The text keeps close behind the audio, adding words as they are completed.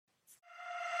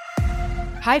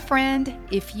Hi, friend.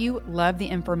 If you love the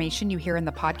information you hear in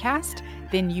the podcast,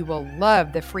 then you will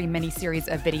love the free mini-series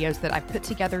of videos that I've put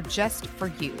together just for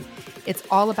you. It's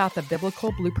all about the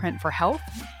biblical blueprint for health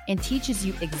and teaches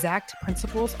you exact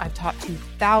principles I've taught to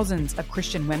thousands of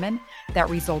Christian women that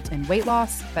result in weight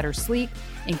loss, better sleep,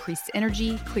 increased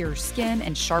energy, clearer skin,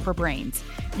 and sharper brains.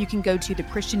 You can go to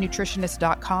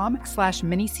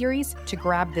thechristiannutritionist.com/miniseries to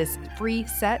grab this free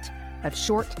set of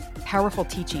short, powerful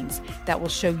teachings that will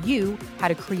show you how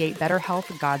to create better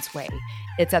health God's way.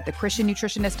 It's at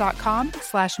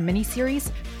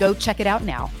thechristiannutritionist.com/miniseries. Go check it out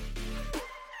now.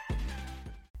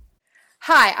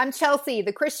 Hi, I'm Chelsea,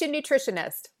 the Christian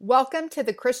Nutritionist. Welcome to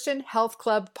the Christian Health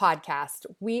Club podcast.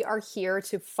 We are here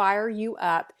to fire you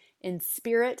up in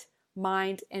spirit,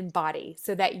 mind, and body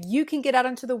so that you can get out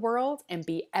into the world and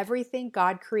be everything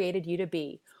God created you to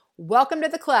be. Welcome to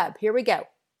the club. Here we go.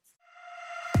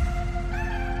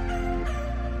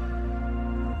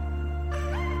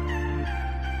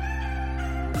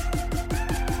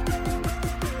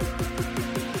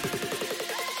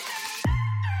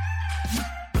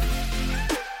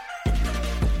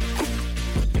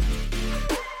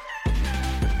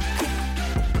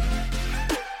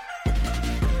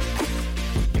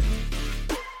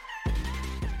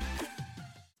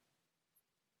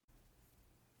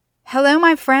 Hello,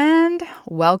 my friend.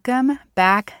 Welcome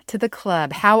back to the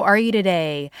club. How are you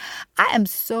today? I am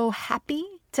so happy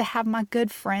to have my good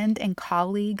friend and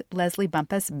colleague, Leslie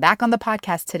Bumpas, back on the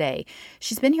podcast today.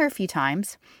 She's been here a few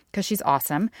times because she's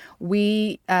awesome.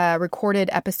 We recorded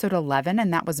episode 11,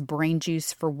 and that was Brain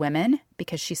Juice for Women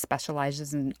because she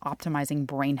specializes in optimizing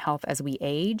brain health as we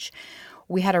age.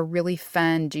 We had a really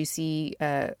fun, juicy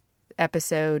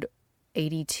episode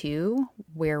 82,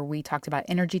 where we talked about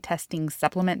energy testing,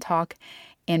 supplement talk,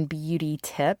 and beauty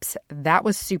tips. That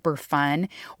was super fun.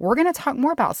 We're going to talk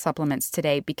more about supplements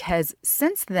today because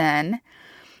since then,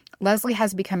 Leslie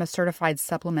has become a certified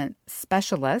supplement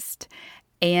specialist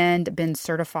and been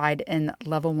certified in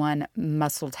level 1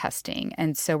 muscle testing.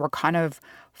 And so we're kind of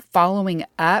following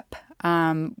up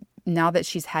now that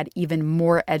she's had even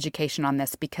more education on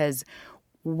this because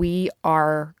we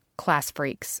are class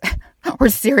freaks. We're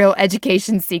serial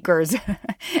education seekers.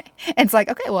 It's like,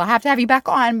 okay, well, I have to have you back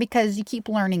on because you keep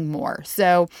learning more.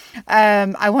 So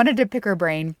I wanted to pick her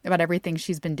brain about everything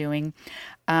she's been doing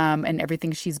and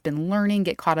everything she's been learning,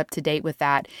 get caught up to date with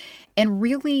that, and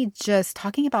really just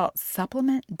talking about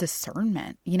supplement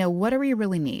discernment. You know, what do we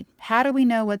really need? How do we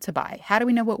know what to buy? How do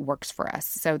we know what works for us?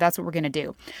 So that's what we're going to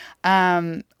do.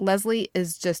 Leslie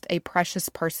is just a precious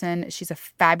person. She's a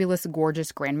fabulous,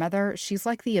 gorgeous grandmother. She's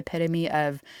like the epitome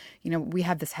of, you know, we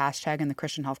have this hashtag in the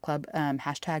Christian Health Club,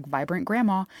 hashtag vibrant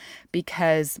grandma,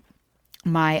 because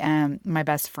my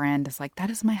best friend is like, that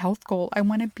is my health goal. I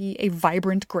want to be a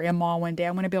vibrant grandma one day.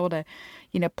 I want to be able to,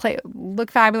 you know,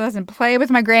 look fabulous and play with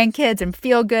my grandkids and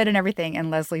feel good and everything. And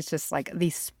Leslie's just like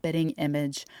the spitting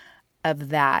image of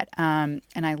that. And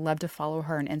I love to follow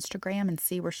her on Instagram and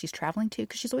see where she's traveling to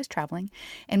because she's always traveling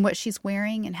and what she's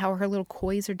wearing and how her little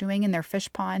kois are doing in their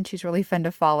fish pond. She's really fun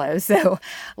to follow. So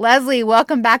Leslie,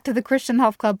 welcome back to the Christian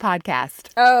Health Club podcast.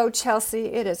 Oh, Chelsea,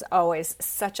 it is always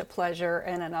such a pleasure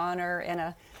and an honor and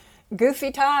a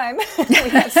goofy time.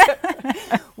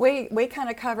 we kind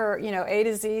of cover, you know, A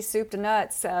to Z, soup to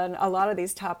nuts, and a lot of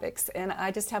these topics. And I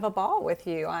just have a ball with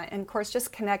you. And of course,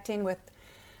 just connecting with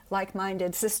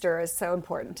like-minded sister is so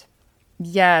important.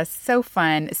 Yes, so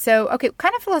fun. So, okay,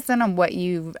 kind of fill us in on what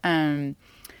you've,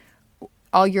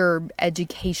 all your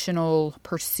educational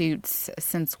pursuits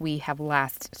since we have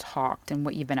last talked and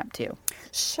what you've been up to.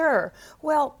 Sure.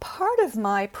 Well, part of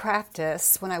my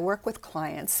practice when I work with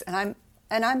clients, and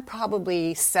I'm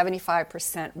probably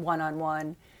 75%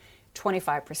 one-on-one,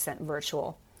 25%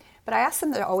 virtual, but I ask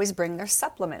them to always bring their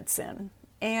supplements in.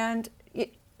 And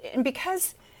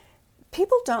because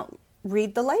people don't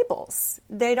read the labels.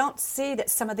 They don't see that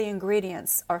some of the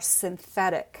ingredients are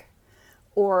synthetic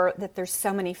or that there's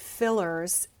so many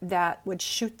fillers that would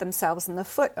shoot themselves in the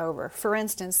foot over. For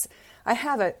instance, I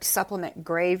have a supplement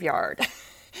graveyard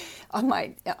on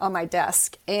my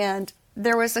desk, and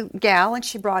there was a gal and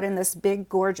she brought in this big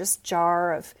gorgeous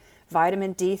jar of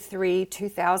vitamin D3,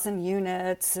 2,000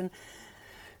 units, and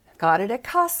got it at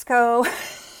Costco.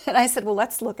 And I said, well,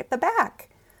 let's look at the back.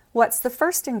 What's the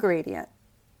first ingredient?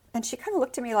 And she kind of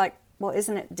looked at me like, well,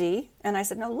 isn't it D? And I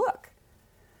said, no, look.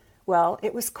 Well,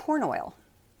 it was corn oil.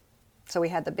 So we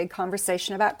had the big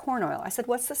conversation about corn oil. I said,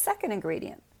 what's the second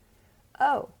ingredient?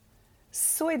 Oh,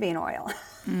 soybean oil.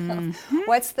 Mm-hmm.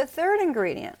 What's the third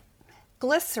ingredient?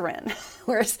 Glycerin.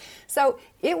 So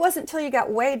it wasn't until you got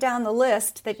way down the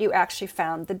list that you actually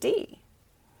found the D.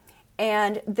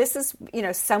 And this is,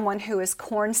 someone who is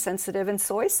corn sensitive and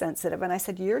soy sensitive. And I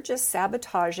said, you're just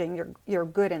sabotaging your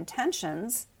good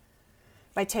intentions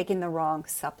by taking the wrong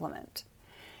supplement.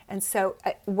 And so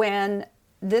when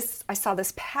I saw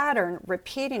this pattern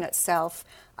repeating itself,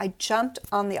 I jumped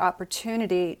on the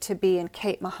opportunity to be in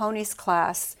Kate Mahoney's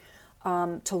class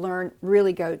to learn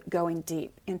really going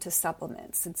deep into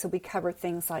supplements. And so we cover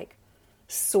things like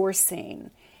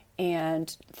sourcing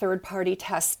and third-party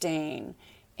testing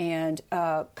and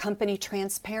company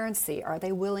transparency. Are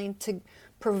they willing to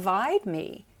provide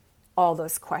me all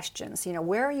those questions?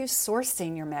 Where are you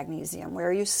sourcing your magnesium? Where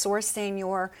are you sourcing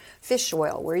your fish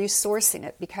oil? Where are you sourcing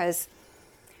it? Because,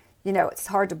 it's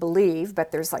hard to believe,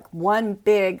 but there's like one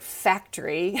big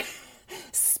factory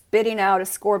spitting out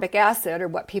ascorbic acid, or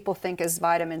what people think is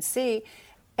vitamin C,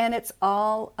 and it's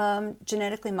all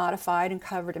genetically modified and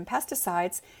covered in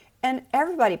pesticides, and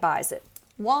everybody buys it.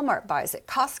 Walmart buys it,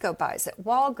 Costco buys it,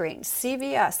 Walgreens,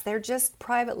 CVS. They're just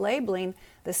private labeling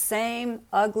the same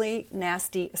ugly,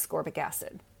 nasty ascorbic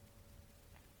acid.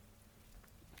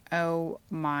 Oh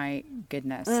my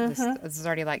goodness. This is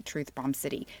already like Truth Bomb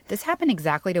City. This happened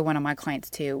exactly to one of my clients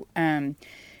too.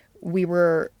 We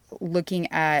were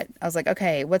looking at, I was like,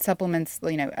 okay, what supplements,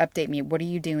 update me. What are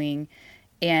you doing?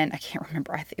 And I can't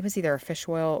remember. It was either a fish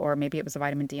oil or maybe it was a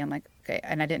vitamin D. I'm like, okay.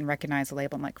 And I didn't recognize the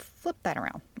label. I'm like, flip that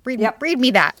around. Read me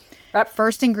that. Yep.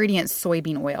 First ingredient,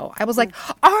 soybean oil. I was like,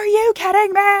 are you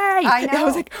kidding me? I know. I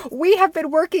was like, we have been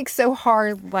working so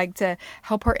hard, to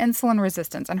help her insulin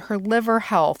resistance and her liver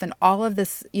health and all of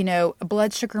this,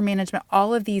 blood sugar management,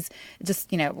 all of these,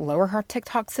 just, lower her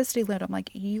toxicity load. I'm like,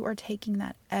 you've been taking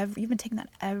that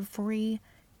every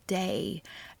day.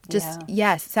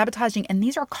 Yes, sabotaging. And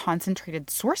these are concentrated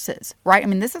sources, right? I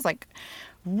mean, this is like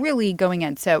really going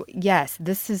in. So yes,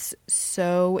 this is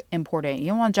so important. You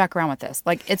don't want to jack around with this.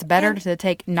 Like, it's better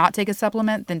to not take a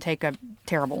supplement than take a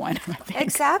terrible one. I think.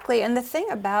 Exactly. And the thing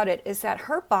about it is that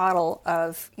her bottle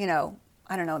of,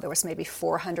 I don't know, there was maybe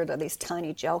 400 of these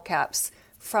tiny gel caps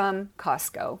from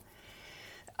Costco,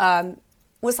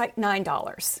 was like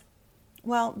 $9.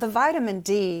 Well, the vitamin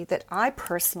D that I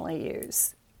personally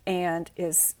use, and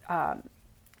is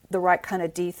the right kind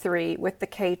of D3 with the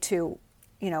K2,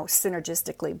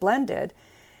 synergistically blended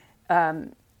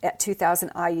at 2,000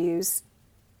 IUs,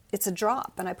 it's a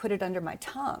drop, and I put it under my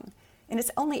tongue, and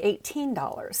it's only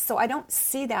 $18. So I don't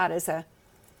see that as a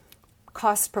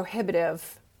cost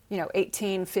prohibitive,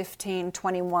 18, 15,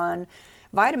 21.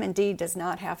 Vitamin D does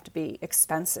not have to be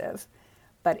expensive,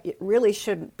 but it really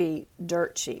shouldn't be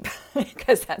dirt cheap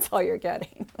because that's all you're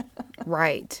getting.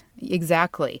 Right.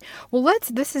 Exactly. Well,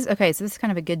 this is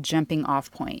kind of a good jumping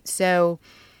off point. So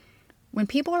when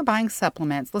people are buying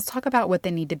supplements, let's talk about what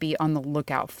they need to be on the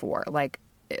lookout for, like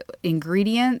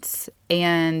ingredients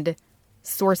and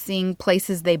sourcing,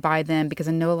 places they buy them, because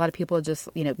I know a lot of people just,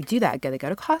 do that. They go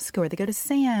to Costco or they go to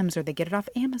Sam's or they get it off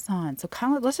Amazon. So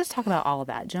let's just talk about all of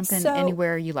that. Jump in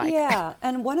anywhere you like. Yeah.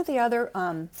 And one of the other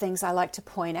things I like to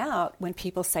point out when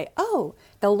people say,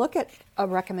 they'll look at a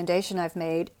recommendation I've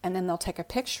made and then they'll take a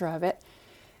picture of it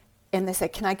and they say,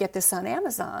 can I get this on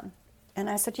Amazon?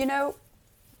 And I said,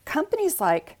 companies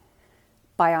like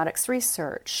Biotics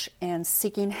Research and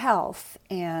Seeking Health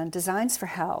and Designs for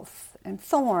Health and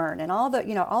Thorne and all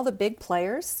the big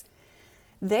players,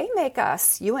 they make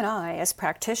us, you and I as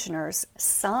practitioners,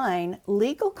 sign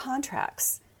legal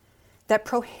contracts that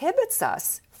prohibits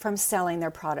us from selling their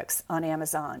products on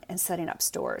Amazon and setting up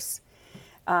stores.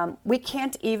 We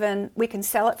can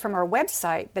sell it from our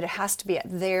website, but it has to be at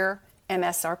their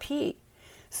MSRP.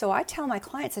 So I tell my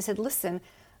clients, I said, listen,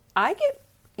 I get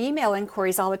email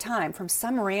inquiries all the time from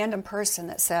some random person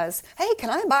that says, hey, can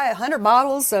I buy 100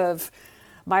 bottles of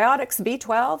Biotics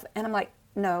B12? And I'm like,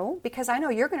 no, because I know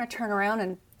you're going to turn around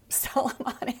and sell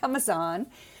them on Amazon.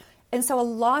 And so a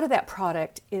lot of that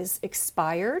product is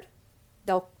expired.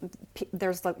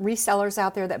 There's like resellers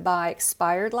out there that buy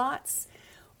expired lots,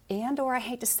 or I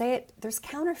hate to say it, there's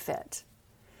counterfeit.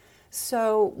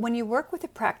 So when you work with a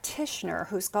practitioner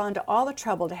who's gone to all the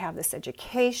trouble to have this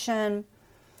education,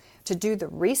 to do the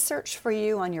research for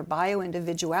you on your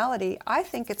bio-individuality, I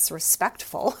think it's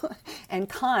respectful and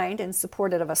kind and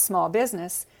supportive of a small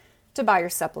business to buy your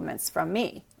supplements from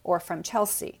me or from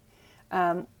Chelsea.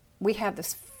 We have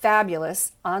this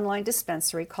fabulous online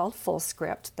dispensary called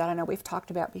FullScript that I know we've talked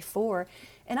about before,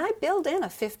 and I build in a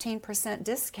 15%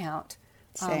 discount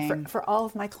for all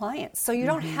of my clients. So you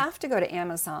don't have to go to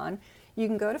Amazon. You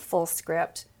can go to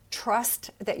FullScript, trust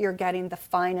that you're getting the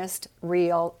finest,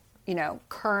 real,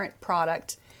 current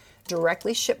product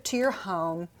directly shipped to your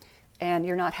home, and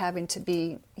you're not having to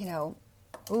be,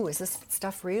 is this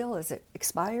stuff real? Is it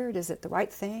expired? Is it the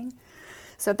right thing?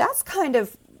 So that's kind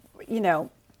of, I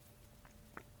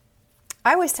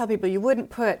always tell people you wouldn't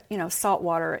put, salt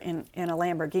water in a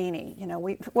Lamborghini.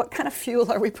 What kind of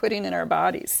fuel are we putting in our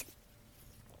bodies?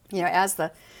 As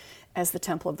the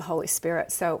temple of the Holy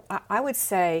Spirit. So I would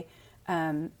say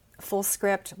full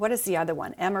script. What is the other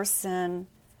one? Emerson.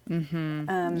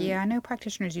 Yeah, I know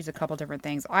practitioners use a couple different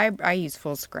things. I use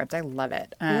full script. I love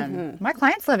it. My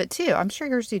clients love it too. I'm sure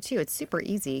yours do too. It's super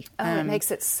easy. It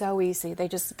makes it so easy. They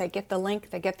get the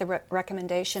link, they get the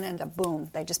recommendation, and boom,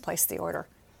 they just place the order.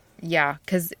 Yeah,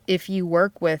 because if you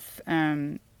work with,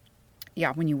 when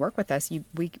you work with us,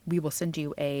 we will send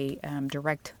you a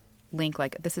direct link.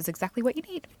 Like, this is exactly what you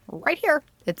need right here.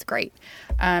 It's great,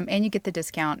 and you get the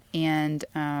discount. And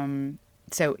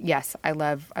so yes, I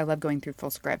love going through full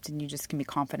script, and you just can be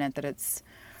confident that it's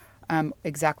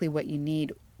exactly what you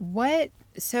need.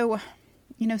 So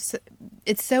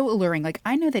it's so alluring. Like,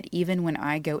 I know that even when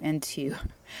I go into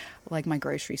like my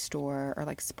grocery store or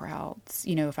like Sprouts,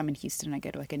 if I'm in Houston and I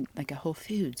go to like a Whole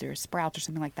Foods or a Sprouts or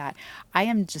something like that, I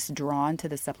am just drawn to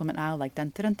the supplement aisle, like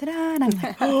dun dun dun dun. And I'm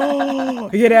like, oh,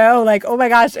 like, oh my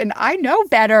gosh. And I know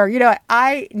better,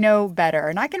 I know better.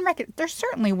 And I can there's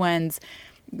certainly ones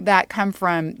that come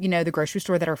from, the grocery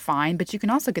store that are fine, but you can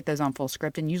also get those on full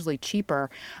script and usually cheaper.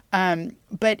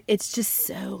 But it's just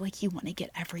so like, you want to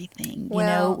get everything,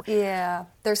 Yeah,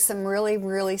 there's some really,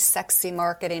 really sexy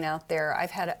marketing out there.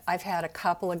 I've had a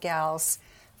couple of gals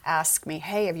ask me,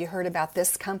 hey, have you heard about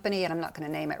this company? And I'm not going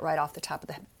to name it right off the top of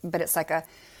the head, but it's like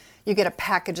you get a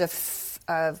package of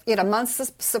a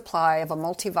month's supply of a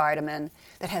multivitamin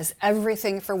that has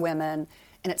everything for women,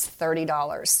 and it's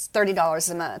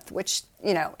 $30 a month, which,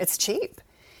 it's cheap.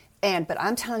 But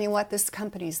I'm telling you what, this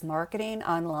company's marketing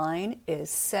online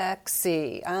is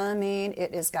sexy. I mean,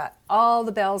 it has got all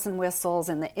the bells and whistles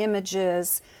and the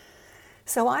images.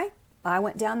 So I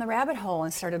went down the rabbit hole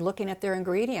and started looking at their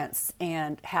ingredients,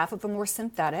 and half of them were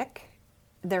synthetic.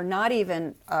 They're not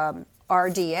even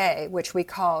RDA, which we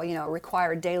call,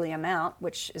 required daily amount,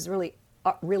 which is really,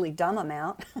 really dumb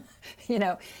amount,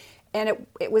 And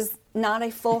it was not a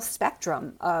full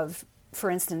spectrum of, for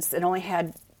instance, it only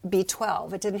had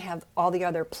B12. It didn't have all the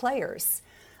other players.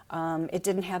 It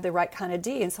didn't have the right kind of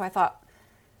D. And so I thought,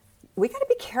 we got to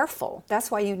be careful.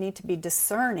 That's why you need to be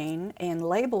discerning and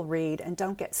label read and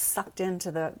don't get sucked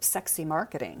into the sexy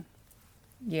marketing.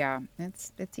 Yeah,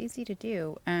 it's easy to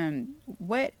do.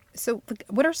 What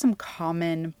are some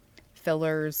common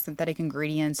fillers, synthetic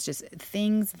ingredients, just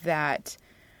things that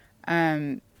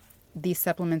these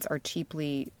supplements are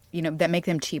cheaply, that make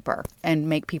them cheaper and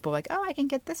make people like, oh, I can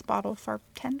get this bottle for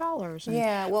 $10.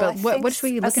 Yeah, well, but what should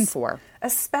we be looking for?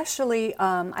 Especially,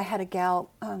 I had a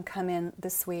gal come in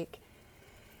this week,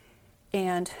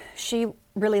 and she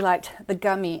really liked the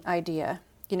gummy idea,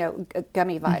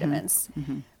 gummy vitamins.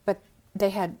 But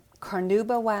they had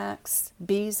carnauba wax,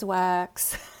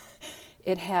 beeswax,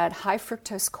 it had high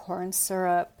fructose corn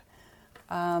syrup.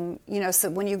 So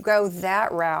when you go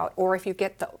that route, or if you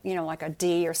get the, like a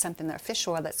D or something, the fish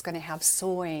oil that's going to have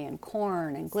soy and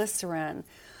corn and glycerin,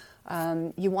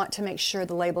 you want to make sure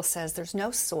the label says there's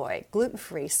no soy,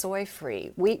 gluten-free,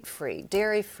 soy-free, wheat-free,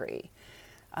 dairy-free.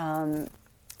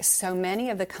 So many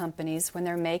of the companies, when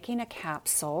they're making a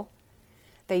capsule,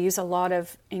 they use a lot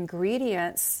of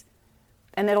ingredients,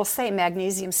 and it'll say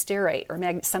magnesium stearate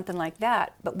or something like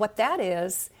that. But what that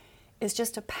is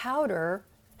just a powder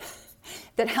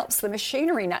that helps the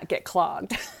machinery not get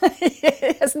clogged.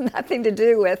 It has nothing to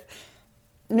do with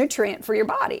nutrient for your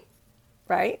body,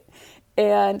 right?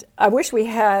 And I wish we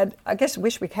had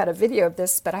a video of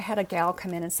this, but I had a gal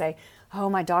come in and say, oh,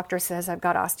 my doctor says I've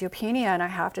got osteopenia and I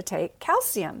have to take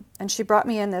calcium. And she brought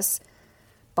me in this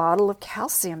bottle of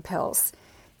calcium pills.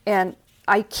 And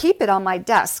I keep it on my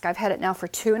desk. I've had it now for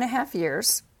 2.5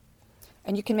 years.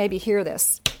 And you can maybe hear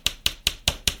this.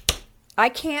 I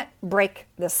can't break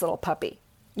this little puppy.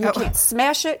 You can't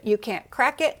smash it. You can't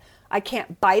crack it. I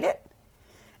can't bite it.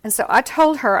 And so I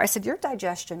told her, I said, your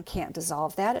digestion can't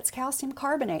dissolve that. It's calcium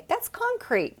carbonate. That's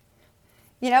concrete.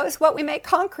 It's what we make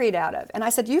concrete out of. And I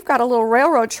said, you've got a little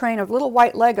railroad train of little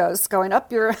white Legos going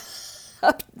up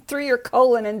through your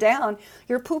colon and down.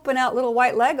 You're pooping out little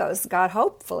white Legos, God,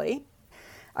 hopefully.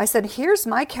 I said, here's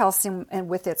my calcium, and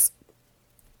with its,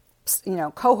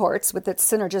 cohorts, with its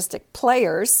synergistic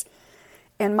players.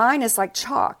 And mine is like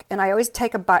chalk. And I always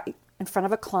take a bite in front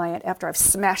of a client after I've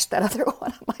smashed that other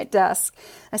one on my desk.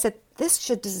 I said, this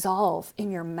should dissolve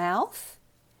in your mouth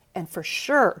and for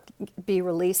sure be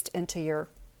released into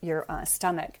your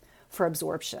stomach for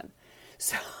absorption.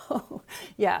 So,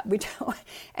 yeah, we don't.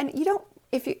 And you don't.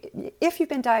 If you've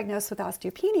been diagnosed with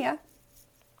osteopenia,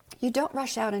 you don't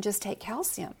rush out and just take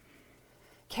calcium.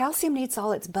 Calcium needs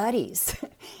all its buddies.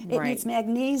 It Right. needs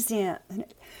magnesium.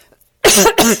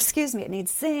 Excuse me. It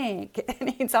needs zinc.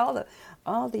 It needs all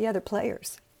the other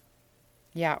players.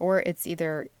 Yeah, or it's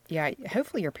either, yeah,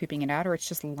 hopefully you're pooping it out, or it's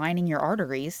just lining your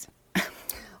arteries.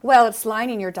 Well, it's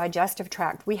lining your digestive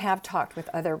tract. We have talked with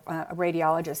other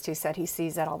radiologists who said he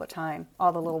sees that all the time.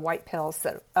 All the little white pills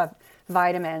that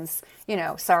vitamins,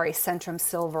 Centrum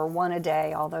Silver, one a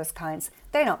day, all those kinds.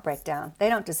 They don't break down. They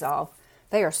don't dissolve.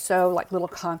 They are so like little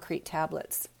concrete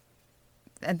tablets.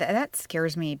 And that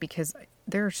scares me because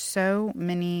there are so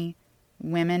many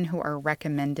women who are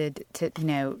recommended to,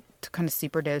 to kind of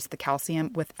superdose the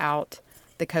calcium without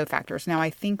the cofactors. Now, I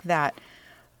think that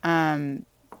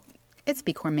it's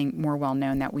becoming more well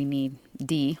known that we need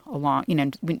D along, you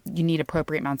need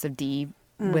appropriate amounts of D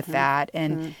with that.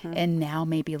 And now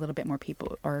maybe a little bit more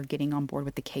people are getting on board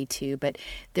with the K2, but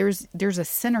there's a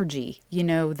synergy,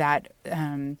 that,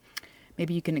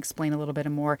 maybe you can explain a little bit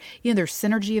more. There's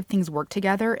synergy of things work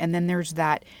together. And then there's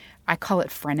that, I call it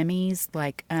frenemies,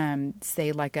 like,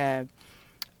 say like a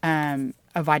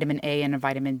vitamin A and a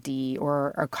vitamin D,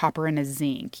 or a copper and a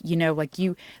zinc,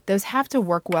 those have to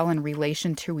work well in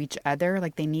relation to each other.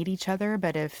 Like they need each other,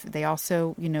 but if they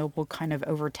also, will kind of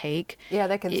overtake. Yeah,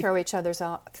 they can throw each other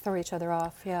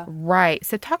off. Yeah. Right.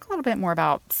 So talk a little bit more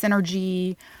about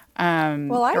synergy.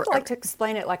 Well, I'd like to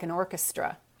explain it like an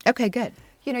orchestra. Okay, good.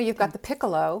 You've got the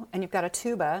piccolo, and you've got a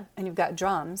tuba, and you've got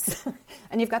drums,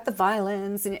 and you've got the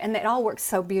violins, and it all works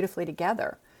so beautifully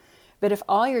together. But if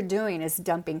all you're doing is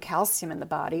dumping calcium in the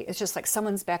body, it's just like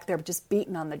someone's back there just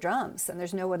beating on the drums, and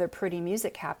there's no other pretty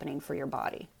music happening for your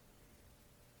body.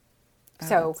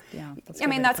 So,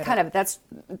 that's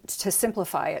to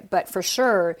simplify it. But for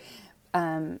sure,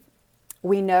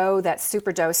 we know that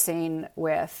superdosing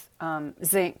with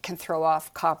zinc can throw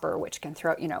off copper, which can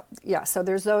throw, So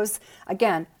there's those,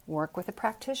 again, work with a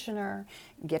practitioner,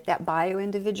 get that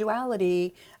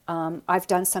bio-individuality. I've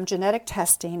done some genetic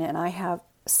testing, and I have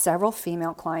several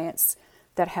female clients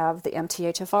that have the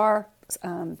MTHFR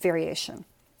variation.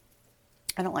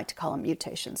 I don't like to call them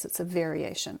mutations. It's a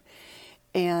variation.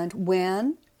 And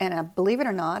believe it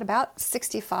or not, about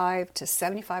 65 to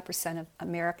 75% of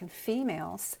American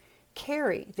females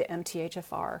carry the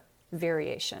MTHFR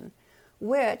variation,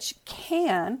 which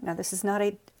can, now this is not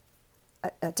a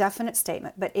definite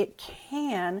statement, but it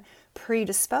can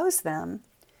predispose them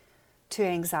to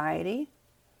anxiety,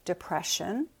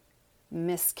 depression,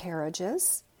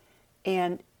 miscarriages,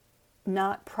 and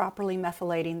not properly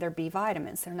methylating their B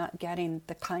vitamins. They're not getting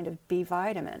the kind of B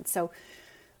vitamin. So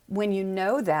when you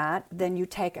know that, then you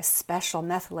take a special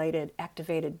methylated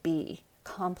activated B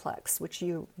complex, which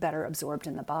you better absorbed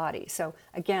in the body. So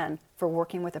again, for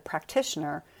working with a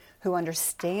practitioner who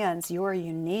understands your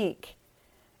unique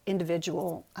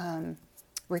individual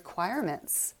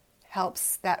requirements,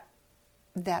 helps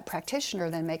that practitioner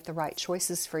then make the right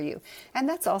choices for you. And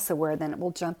that's also where then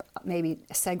we'll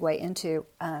segue into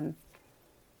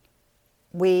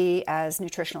we as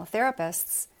nutritional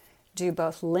therapists do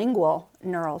both lingual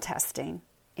neural testing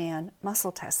and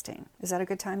muscle testing. Is that a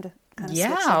good time to kind of switch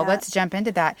to that? Let's jump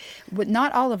into that. But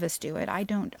not all of us do it. I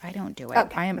don't do it.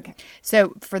 Okay.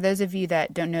 So for those of you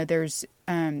that don't know, there's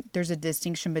a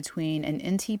distinction between an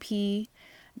NTP,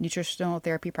 nutritional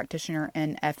therapy practitioner,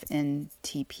 and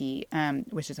FNTP,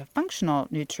 which is a functional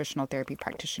nutritional therapy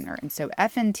practitioner. And so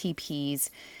FNTPs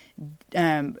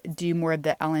do more of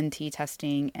the LNT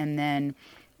testing, and then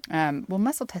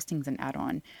muscle testing is an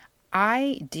add-on.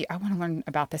 I want to learn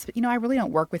about this, but I really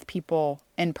don't work with people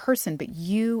in person, but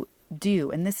you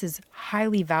do, and this is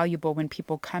highly valuable when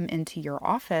people come into your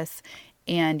office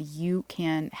and you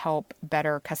can help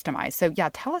better customize. So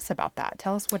tell us about that.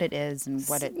 Tell us what it is and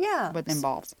what it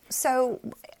involves. So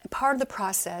part of the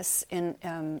process in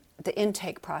the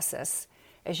intake process,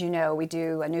 as you know, we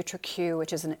do a NutriQ,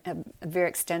 which is a very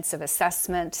extensive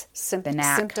assessment, symptom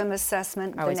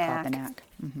assessment. I always call it the NAC.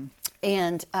 Mm-hmm.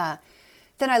 And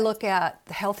then I look at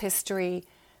the health history.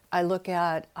 I look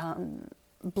at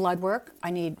blood work. I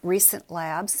need recent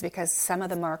labs because some of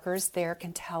the markers there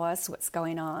can tell us what's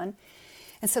going on.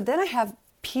 And so then I have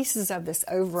pieces of this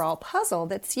overall puzzle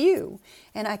that's you.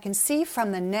 And I can see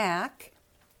from the NAC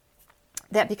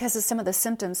that because of some of the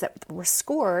symptoms that were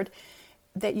scored,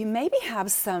 that you maybe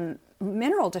have some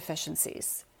mineral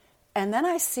deficiencies. And then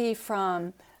I see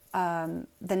from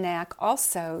the NAC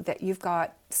also that you've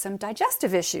got some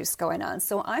digestive issues going on.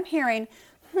 So I'm hearing,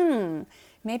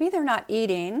 maybe they're not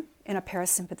eating in a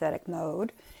parasympathetic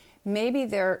mode. Maybe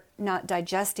they're not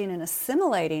digesting and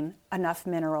assimilating enough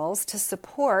minerals to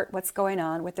support what's going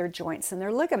on with their joints and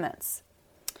their ligaments.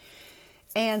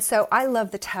 And so I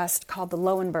love the test called the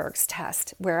Lowenberg's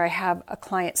test, where I have a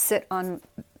client sit on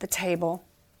the table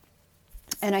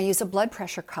and I use a blood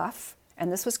pressure cuff.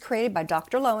 And this was created by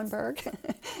Dr. Lowenberg.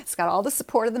 It's got all the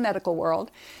support of the medical world.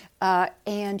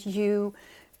 And you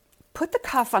put the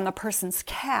cuff on the person's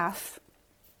calf,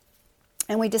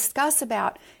 and we discuss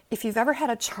about if you've ever had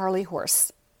a Charlie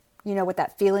horse, you know what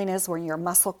that feeling is when your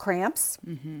muscle cramps.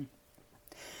 Mm-hmm.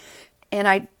 And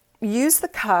I use the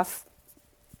cuff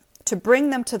to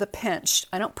bring them to the pinch.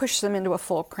 I don't push them into a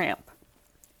full cramp.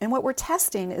 And what we're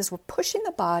testing is we're pushing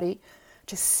the body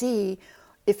to see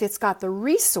if it's got the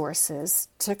resources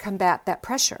to combat that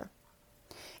pressure.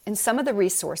 And some of the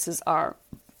resources are,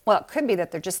 well, it could be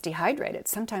that they're just dehydrated.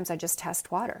 Sometimes I just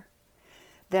test water.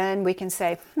 Then we can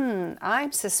say,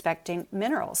 I'm suspecting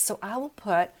minerals. So I will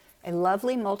put a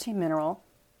lovely multi-mineral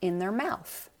in their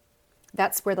mouth.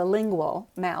 That's where the lingual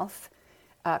mouth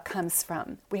comes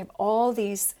from. We have all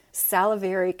these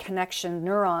salivary connection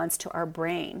neurons to our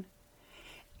brain.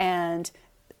 And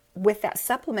with that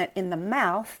supplement in the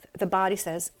mouth, the body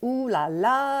says, ooh la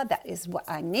la, that is what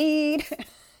I need.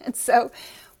 And so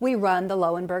we run the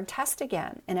Lowenberg test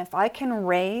again. And if I can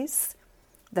raise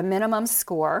the minimum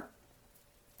score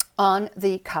on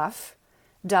the cuff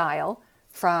dial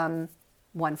from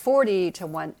 140 to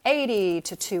 180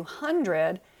 to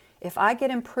 200, if I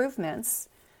get improvements,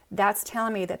 that's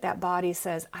telling me that that body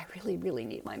says, I really, really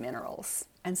need my minerals.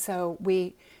 And so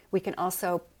we can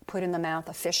also put in the mouth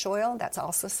a fish oil. That's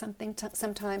also something.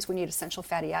 Sometimes we need essential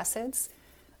fatty acids.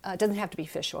 It doesn't have to be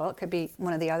fish oil. It could be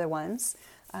one of the other ones.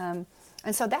 And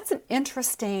so that's an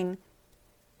interesting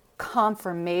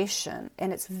confirmation,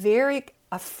 and it's very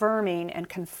affirming and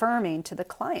confirming to the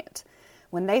client.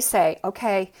 When they say,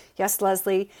 okay, yes,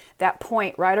 Leslie, that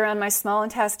point right around my small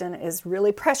intestine is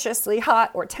really preciously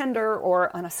hot or tender,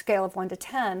 or on a scale of 1 to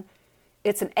 10,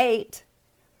 it's an 8,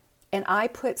 and I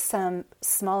put some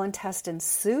small intestine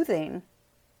soothing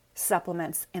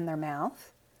supplements in their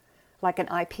mouth, like an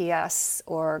IPS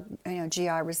or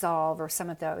GI Resolve or some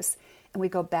of those, and we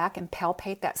go back and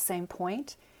palpate that same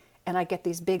point, and I get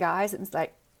these big eyes, and it's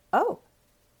like, oh,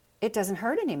 it doesn't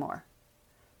hurt anymore.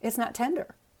 It's not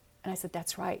tender. And I said,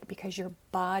 that's right, because your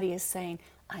body is saying,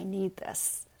 I need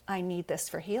this. I need this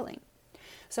for healing.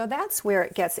 So that's where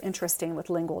it gets interesting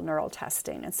with lingual neural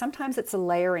testing. And sometimes it's a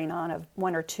layering on of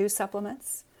 1 or 2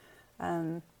 supplements.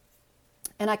 And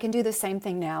I can do the same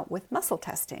thing now with muscle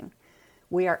testing.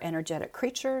 We are energetic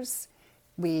creatures.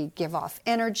 We give off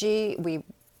energy. We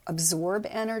absorb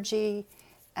energy.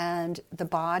 And the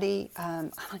body, I'll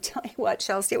tell you what,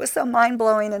 Chelsea, it was so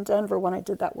mind-blowing in Denver when I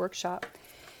did that workshop.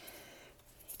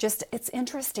 Just, it's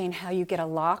interesting how you get a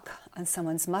lock on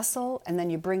someone's muscle, and then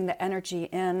you bring the energy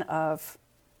in of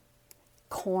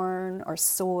corn or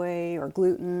soy or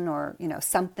gluten or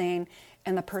something,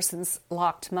 and the person's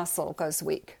locked muscle goes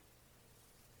weak.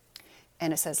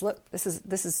 And it says, look, this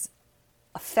is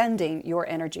offending your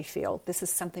energy field. This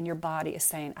is something your body is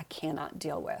saying, I cannot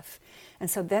deal with. And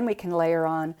so then we can layer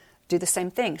on, do the same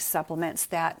thing, supplements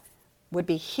that would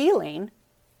be healing,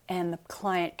 and the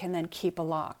client can then keep a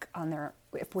lock on their,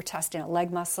 if we're testing a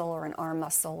leg muscle or an arm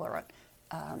muscle or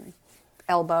an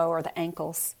elbow, or the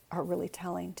ankles are really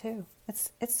telling too.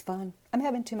 It's fun. I'm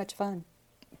having too much fun.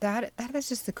 That is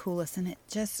just the coolest, and it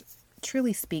just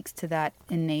truly speaks to that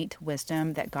innate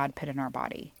wisdom that God put in our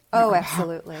body. Oh,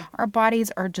 absolutely. Our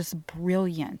bodies are just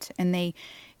brilliant, and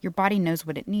your body knows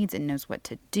what it needs and knows what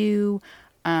to do.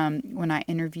 When I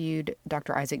interviewed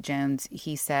Dr. Isaac Jones,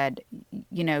 he said,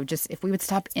 just if we would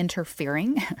stop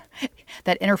interfering,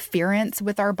 that interference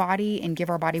with our body, and give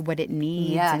our body what it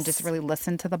needs, yes, and just really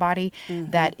listen to the body,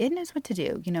 that it knows what to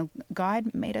do.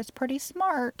 God made us pretty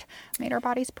smart, made our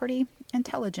bodies pretty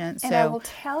intelligent. And I will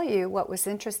tell you what was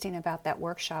interesting about that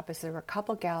workshop is there were a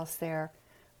couple gals there,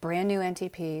 brand new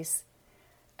NTPs,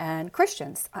 and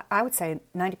Christians. I would say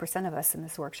 90% of us in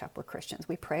this workshop were Christians.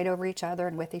 We prayed over each other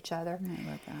and with each other. I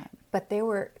love that. But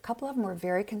a couple of them were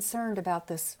very concerned about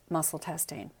this muscle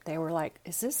testing. They were like,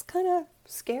 is this kind of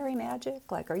scary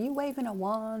magic? Like, are you waving a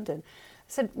wand? And I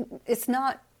said, it's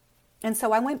not. And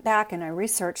so I went back and I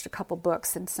researched a couple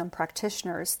books and some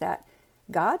practitioners that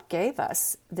God gave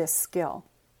us this skill.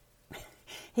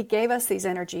 He gave us these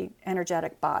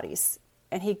energetic bodies,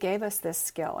 and he gave us this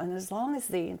skill. And as long as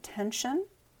the intention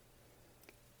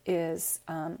is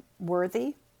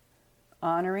worthy,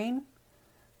 honoring,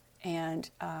 and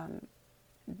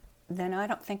then I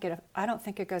don't think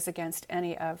it goes against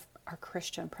any of our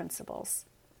Christian principles.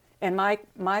 And my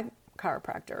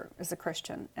chiropractor is a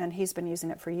Christian, and he's been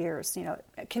using it for years.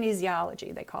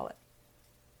 Kinesiology, they call it.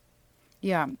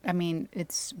 Yeah, I mean,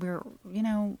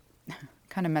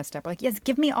 kind of messed up. Like, yes,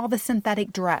 give me all the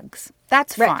synthetic drugs.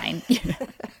 That's Right. fine.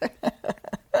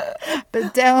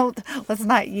 But let's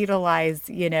not utilize,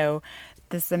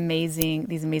 these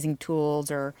amazing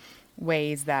tools or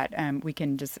ways that we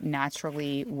can just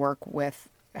naturally work with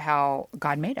how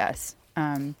God made us.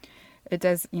 It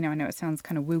does, I know it sounds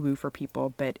kind of woo-woo for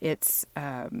people, but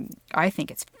I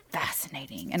think it's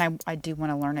fascinating. And I do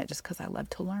want to learn it just because I love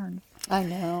to learn. I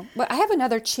know. But I have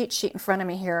another cheat sheet in front of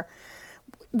me here.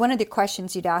 One of the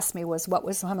questions you'd asked me was, what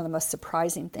was some of the most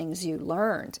surprising things you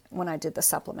learned when I did the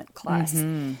supplement class?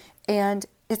 Mm-hmm. And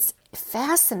it's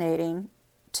fascinating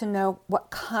to know what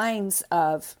kinds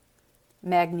of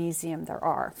magnesium there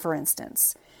are, for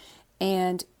instance.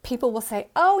 And people will say,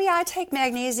 oh, yeah, I take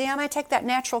magnesium. I take that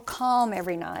natural calm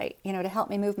every night, to help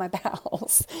me move my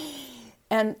bowels.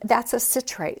 And that's a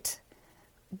citrate.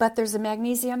 But there's a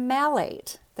magnesium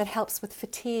malate that helps with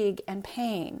fatigue and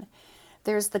pain.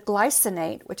 There's the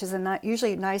glycinate, which is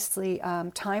usually nicely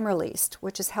time-released,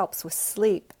 which helps with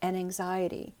sleep and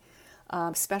anxiety,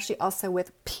 especially also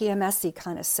with PMS-y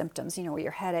kind of symptoms, where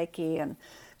you're headachy and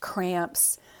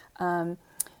cramps.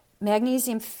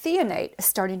 Magnesium threonate is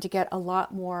starting to get a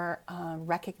lot more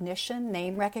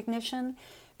name recognition,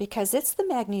 because it's the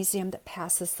magnesium that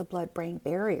passes the blood-brain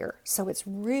barrier. So it's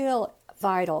real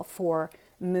vital for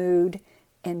mood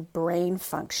and brain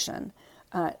function.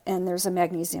 And there's a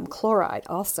magnesium chloride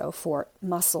also for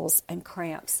muscles and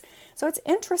cramps. So it's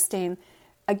interesting,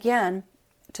 again,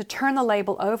 to turn the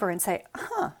label over and say,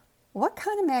 what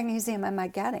kind of magnesium am I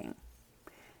getting?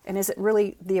 And is it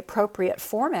really the appropriate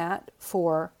format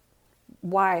for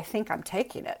why I think I'm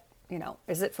taking it?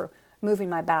 Is it for moving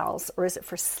my bowels, or is it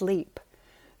for sleep?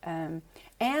 And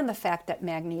the fact that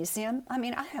magnesium,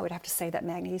 I would have to say that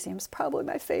magnesium is probably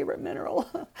my favorite mineral.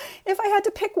 If I had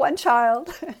to pick one child.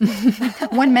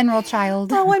 One mineral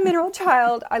child. Oh, one mineral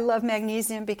child. I love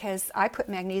magnesium because I put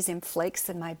magnesium flakes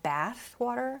in my bath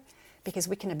water, because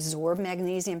we can absorb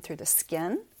magnesium through the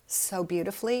skin so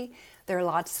beautifully. There are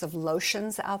lots of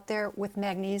lotions out there with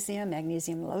magnesium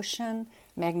lotion,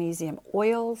 magnesium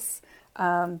oils.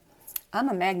 I'm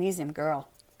a magnesium girl.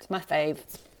 It's my fave.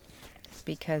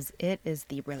 Because it is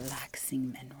the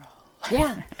relaxing mineral.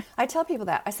 Yeah, I tell people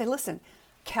that. I say, listen,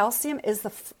 calcium is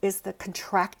the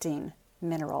contracting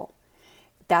mineral.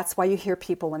 That's why you hear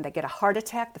people when they get a heart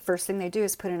attack, the first thing they do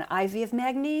is put an IV of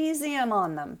magnesium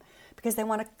on them, because they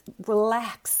want to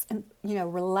relax and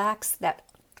relax that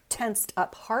tensed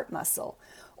up heart muscle.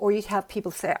 Or you'd have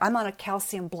people say, I'm on a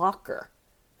calcium blocker.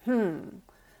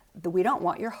 We don't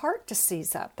want your heart to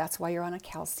seize up. That's why you're on a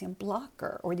calcium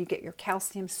blocker, or you get your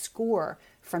calcium score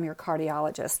from your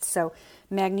cardiologist. So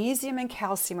magnesium and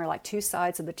calcium are like two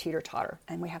sides of the teeter-totter,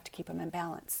 and we have to keep them in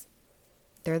balance.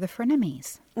 They're the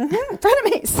frenemies. Mm-hmm.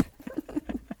 Frenemies.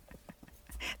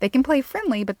 They can play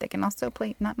friendly, but they can also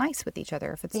play not nice with each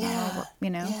other if it's not,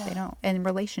 they don't, in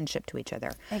relationship to each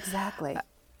other. Exactly.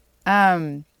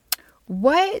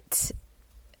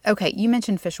 Okay, you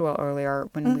mentioned fish oil earlier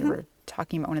when we were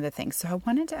talking about one of the things. So I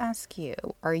wanted to ask you,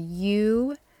 are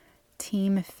you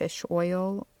team fish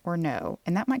oil or no?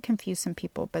 And that might confuse some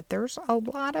people, but there's a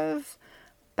lot of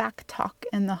back talk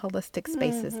in the holistic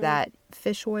spaces that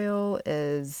fish oil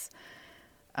is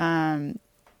can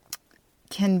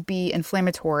be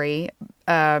inflammatory.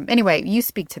 Anyway, you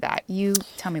speak to that. You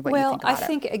tell me what you think about it. Well, I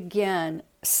think, again,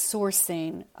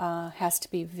 sourcing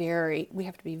we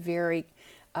have to be very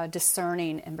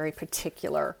discerning and very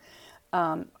particular.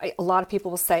 A lot of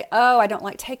people will say, oh, I don't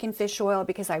like taking fish oil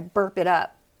because I burp it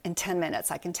up in 10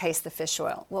 minutes. I can taste the fish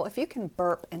oil. Well, if you can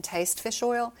burp and taste fish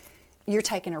oil, you're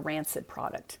taking a rancid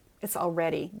product. It's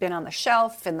already been on the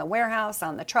shelf, in the warehouse,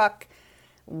 on the truck,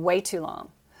 way too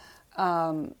long.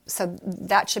 So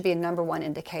that should be a number one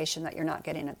indication that you're not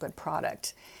getting a good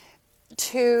product.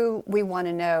 2, we want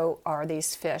to know, are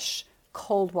these fish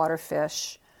cold water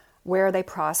fish? Where are they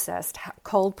processed?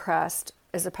 Cold pressed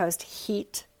as opposed to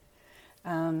heat?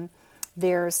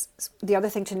 There's the other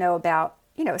thing to know about,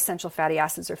 essential fatty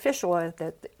acids or fish oil,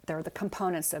 that they're the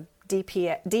components of DHA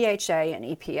and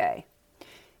EPA,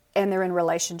 and they're in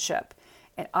relationship.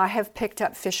 And I have picked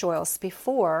up fish oils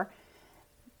before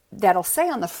that'll say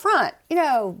on the front,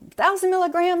 1,000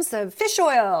 milligrams of fish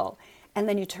oil, and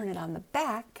then you turn it on the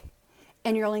back,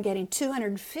 and you're only getting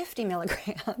 250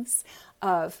 milligrams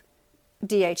of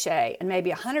DHA and maybe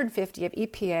 150 of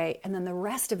EPA, and then the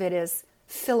rest of it is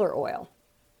filler oil,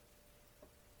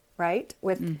 right?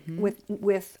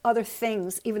 With other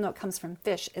things, even though it comes from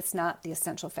fish, it's not the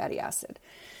essential fatty acid.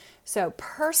 So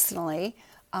personally,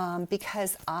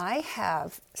 because I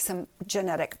have some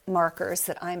genetic markers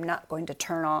that I'm not going to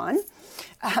turn on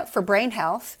for brain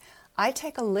health, I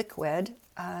take a liquid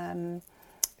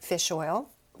fish oil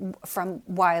from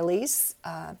Wiley's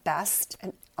Best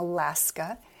in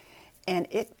Alaska, and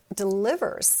it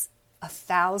delivers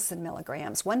 1,000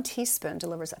 milligrams. 1 teaspoon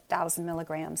delivers 1,000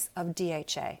 milligrams of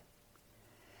DHA.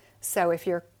 So if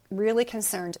you're really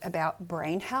concerned about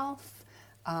brain health,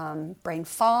 brain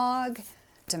fog,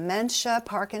 dementia,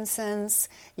 Parkinson's,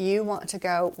 you want to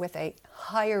go with a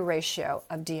higher ratio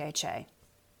of DHA.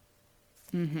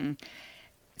 Mm-hmm.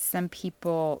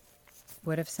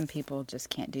 What if some people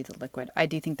just can't do the liquid? I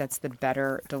do think that's the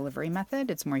better delivery method.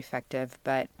 It's more effective,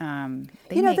 but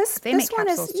they make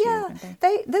capsules too, don't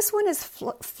they? This one is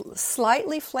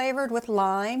slightly flavored with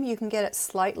lime. You can get it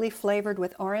slightly flavored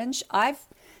with orange. I've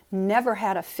never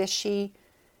had a fishy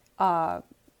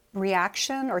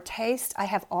reaction or taste. I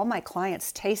have all my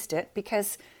clients taste it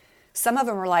because some of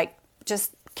them are like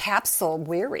just capsule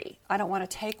weary. I don't want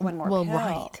to take one more pill.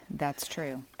 Right. That's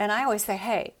true. And I always say,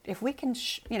 hey, if we can,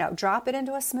 drop it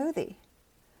into a smoothie,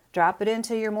 drop it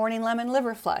into your morning lemon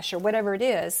liver flush or whatever it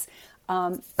is.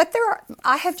 But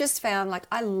I have just found, like,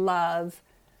 I love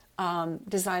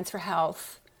Designs for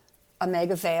Health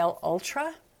Omega Veil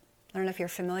Ultra. I don't know if you're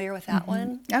familiar with that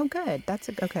one. Oh, good. That's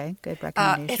good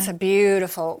recommendation. It's a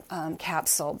beautiful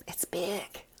capsule. It's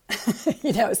big,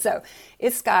 so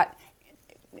it's got,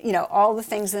 all the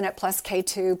things in it, plus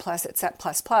K2, plus it's at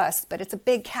plus, but it's a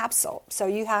big capsule, so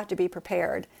you have to be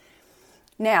prepared.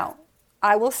 Now,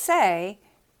 I will say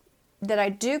that I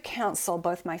do counsel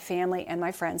both my family and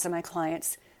my friends and my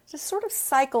clients to sort of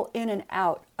cycle in and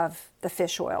out of the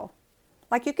fish oil.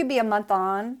 Like you could be a month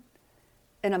on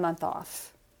and a month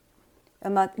off.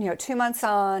 2 months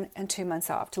on and 2 months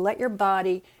off, to let your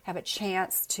body have a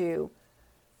chance to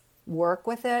work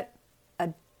with it,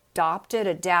 adopt it,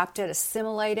 adapt it,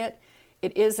 assimilate it.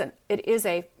 It is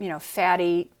a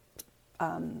fatty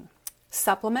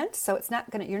supplement, so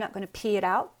you're not going to pee it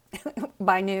out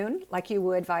by noon like you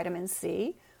would vitamin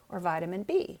C or vitamin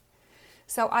B.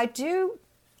 So I do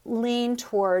lean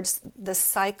towards the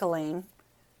cycling,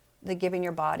 the giving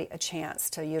your body a chance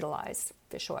to utilize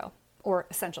fish oil or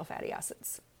essential fatty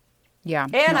acids. Yeah.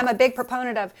 And I'm a big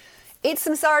proponent of eat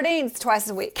some sardines twice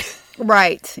a week.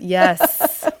 Right.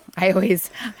 Yes. I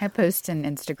post on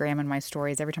Instagram in my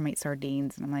stories every time I eat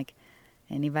sardines, and I'm like,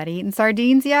 anybody eating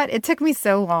sardines yet? It took me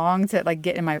so long to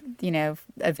get in my,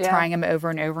 trying them over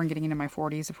and over and getting into my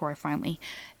 40s before I finally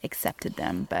accepted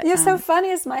them. But so funny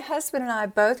is my husband and I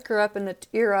both grew up in the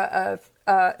era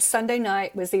of Sunday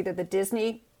night was either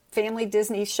the family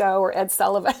Disney show or Ed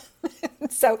Sullivan.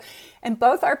 And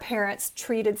both our parents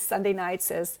treated Sunday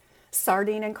nights as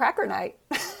sardine and cracker night.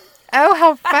 Oh,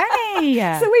 how funny!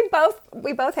 So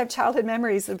we both have childhood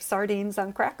memories of sardines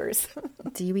on crackers.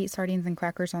 Do you eat sardines and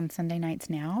crackers on Sunday nights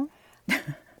now?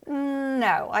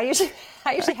 No, I usually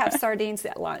have sardines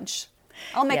at lunch.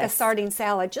 I'll make a sardine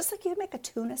salad, just like you make a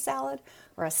tuna salad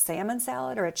or a salmon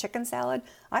salad or a chicken salad.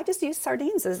 I just use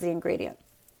sardines as the ingredient.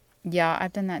 Yeah,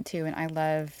 I've done that too, and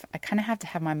I kind of have to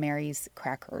have my Mary's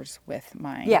crackers with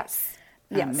mine. Yes.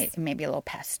 Maybe a little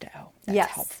pesto.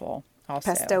 That's helpful.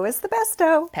 Also. Pesto is the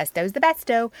besto. Pesto is the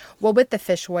besto. Well, with the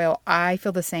fish oil, I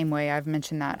feel the same way. I've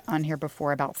mentioned that on here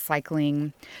before about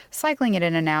cycling it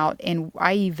in and out. And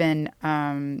I even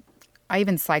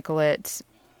cycle it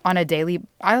on a daily.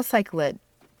 I'll cycle it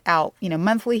out,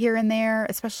 monthly here and there,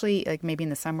 especially like maybe in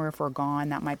the summer if we're gone.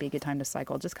 That might be a good time to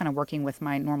cycle. Just kind of working with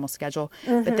my normal schedule.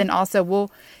 Mm-hmm. But then also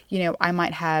I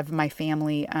might have my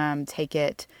family take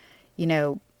it,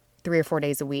 3 or 4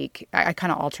 days a week. I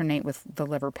kind of alternate with the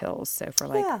liver pills. So for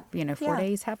 4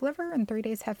 days have liver and 3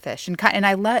 days have fish. And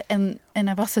I love, and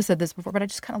I've also said this before, but I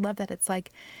just kind of love that it's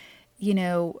like,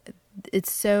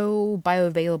 it's so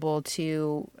bioavailable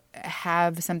to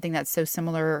have something that's so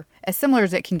similar as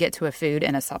it can get to a food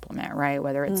and a supplement, right?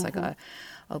 Whether it's like a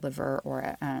liver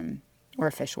or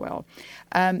a fish oil.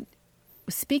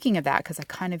 Speaking of that, because I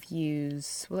kind of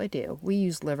we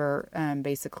use liver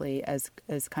basically as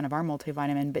kind of our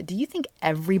multivitamin, but do you think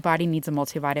everybody needs a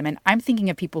multivitamin? I'm thinking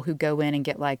of people who go in and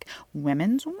get like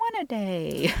women's one a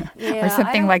day or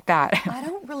something like that. I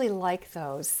don't really like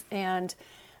those, and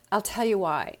I'll tell you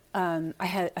why. I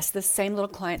had this same little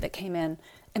client that came in,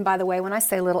 and by the way, when I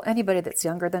say little, anybody that's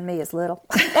younger than me is little.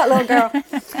 That little girl.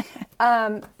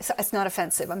 So it's not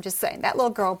offensive. I'm just saying that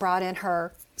little girl brought in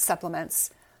her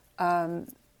supplements.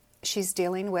 She's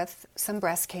dealing with some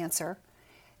breast cancer,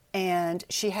 and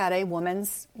she had a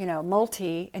woman's,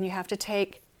 multi, and you have to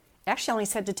take, actually only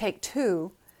said to take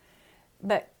 2,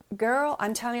 but girl,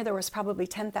 I'm telling you, there was probably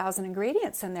 10,000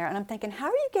 ingredients in there, and I'm thinking, how are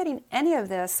you getting any of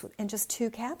this in just 2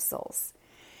 capsules?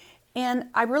 And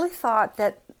I really thought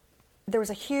that there was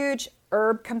a huge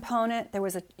herb component. There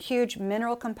was a huge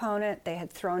mineral component. They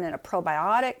had thrown in a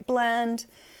probiotic blend.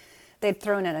 They'd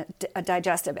thrown in a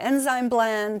digestive enzyme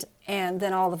blend, and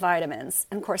then all the vitamins.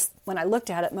 And of course, when I looked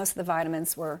at it, most of the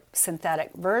vitamins were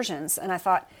synthetic versions. And I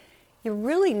thought, you're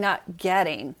really not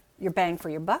getting your bang for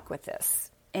your buck with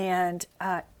this. And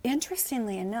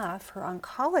interestingly enough, her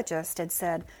oncologist had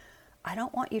said, I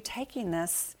don't want you taking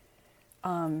this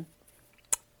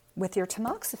with your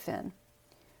tamoxifen.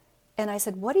 And I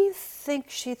said, what do you think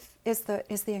is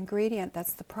the ingredient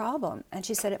that's the problem? And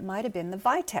she said it might have been the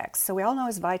Vitex. So we all know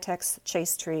as Vitex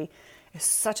chase tree is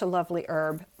such a lovely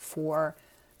herb for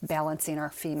balancing our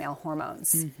female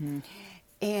hormones. Mm-hmm.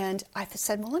 And I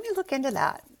said, well, let me look into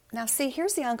that. Now, see,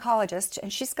 here's the oncologist,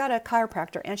 and she's got a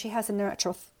chiropractor, and she has a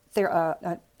natural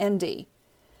ND.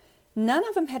 None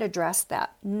of them had addressed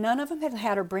that. None of them had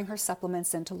had her bring her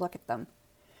supplements in to look at them.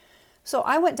 So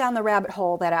I went down the rabbit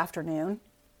hole that afternoon,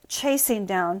 chasing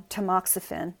down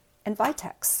tamoxifen and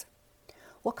Vitex.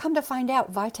 Well, come to find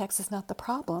out, Vitex is not the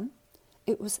problem.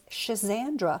 It was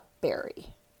Schizandra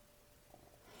berry.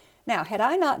 Now, had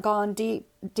I not gone deep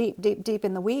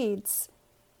in the weeds,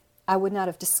 I would not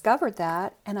have discovered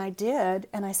that, and I did,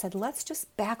 and I said, let's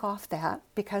just back off that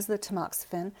because of the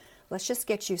tamoxifen. Let's just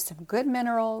get you some good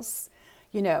minerals,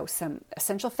 some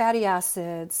essential fatty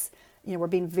acids. We're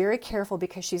being very careful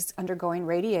because she's undergoing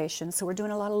radiation, so we're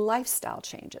doing a lot of lifestyle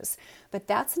changes. But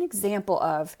that's an example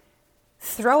of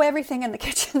throw everything in the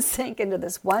kitchen sink into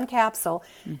this one capsule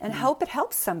and hope it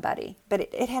helps somebody. But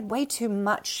it had way too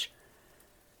much.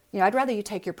 I'd rather you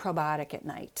take your probiotic at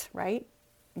night, right?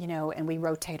 And we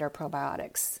rotate our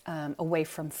probiotics away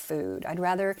from food. I'd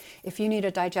rather, if you need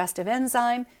a digestive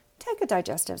enzyme, take a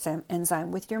digestive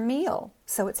enzyme with your meal.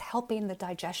 So it's helping the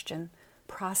digestion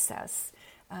process.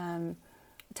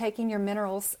 Taking your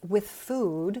minerals with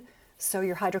food so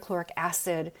your hydrochloric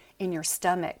acid in your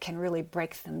stomach can really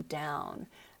break them down.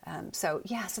 So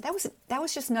that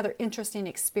was just another interesting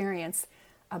experience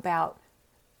about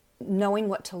knowing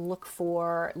what to look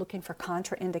for, looking for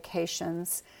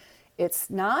contraindications. It's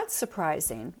not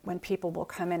surprising when people will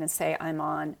come in and say, I'm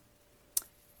on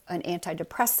an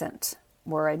antidepressant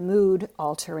or a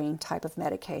mood-altering type of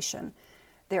medication.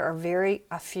 There are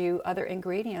a few other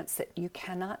ingredients that you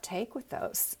cannot take with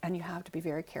those, and you have to be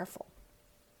very careful.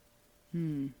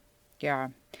 Yeah.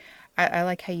 I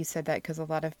like how you said that because a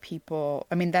lot of people,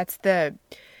 that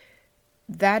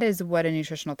is what a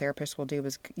nutritional therapist will do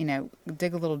is,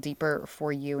 dig a little deeper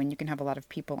for you, and you can have a lot of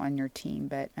people on your team.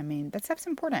 But that stuff's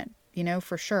important,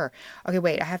 for sure. Okay,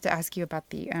 wait, I have to ask you about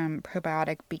the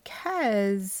probiotic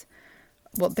because,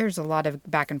 well, there's a lot of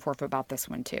back and forth about this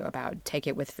one too, about take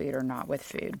it with food or not with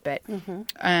food. But,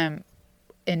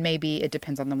 and maybe it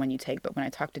depends on the one you take. But when I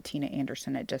talked to Tina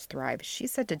Anderson at Just Thrive, she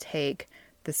said to take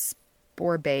the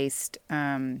spore-based,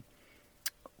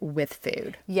 with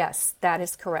food. Yes, that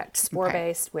is correct.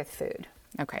 Spore-based with food.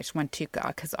 Okay, I just want to,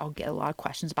 because I'll get a lot of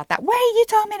questions about that. Wait, you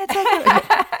told me to take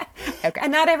it. Okay.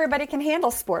 And not everybody can handle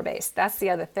spore-based. That's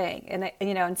the other thing. And,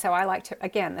 and so I like to,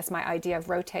 again, that's my idea of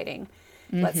rotating.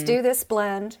 Let's do this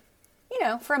blend,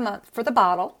 for a month for the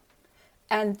bottle.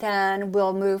 And then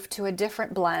we'll move to a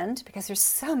different blend because there's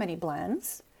so many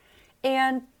blends.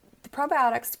 And the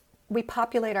probiotics, we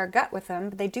populate our gut with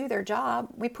them. They do their job.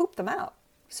 We poop them out.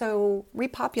 So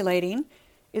repopulating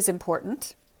is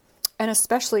important, and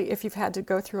especially if you've had to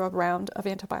go through a round of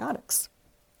antibiotics.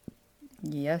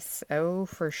 Yes,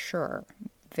 for sure.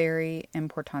 Very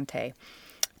importante.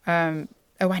 I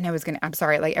know I'm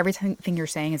sorry, like everything you're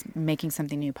saying is making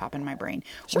something new pop in my brain.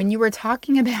 Sure. When you were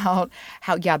talking about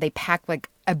how, they pack like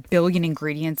a billion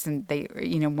ingredients and they,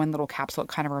 one little capsule, it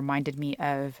kind of reminded me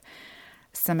of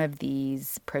some of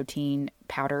these protein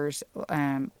powders.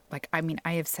 I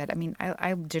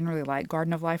generally like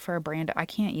Garden of Life for a brand. I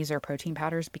can't use their protein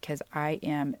powders because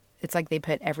it's like they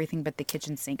put everything but the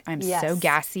kitchen sink. I'm so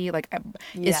gassy.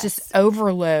 It's just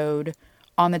overload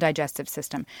on the digestive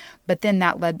system. But then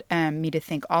that led me to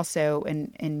think also,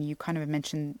 and you kind of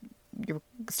mentioned, you're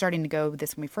starting to go with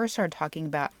this when we first started talking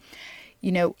about,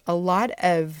 a lot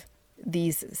of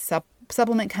these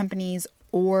supplement companies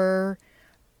or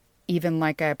even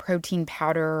like a protein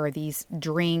powder or these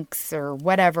drinks or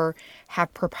whatever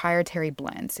have proprietary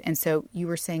blends. And so you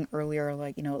were saying earlier,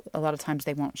 a lot of times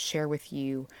they won't share with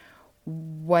you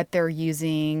what they're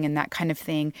using and that kind of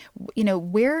thing.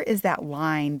 Where is that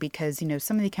line? Because,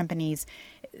 some of the companies,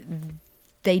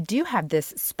 they do have this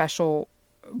special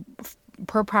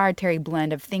proprietary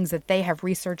blend of things that they have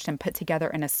researched and put together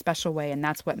in a special way. And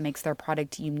that's what makes their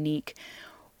product unique.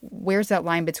 Where's that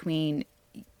line between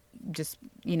just,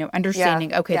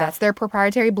 understanding, okay, that's their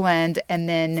proprietary blend, and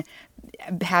then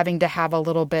having to have a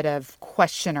little bit of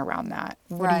question around that.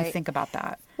 What do you think about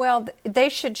that? Well, they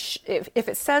should, if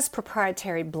it says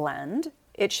proprietary blend,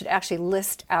 it should actually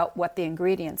list out what the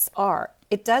ingredients are.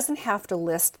 It doesn't have to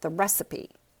list the recipe.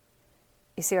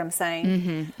 You see what I'm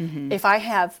saying? If I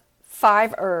have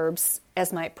 5 herbs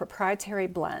as my proprietary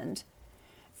blend,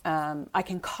 I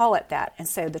can call it that and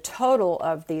say the total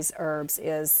of these herbs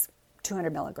is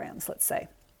 200 milligrams, let's say.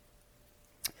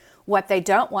 What they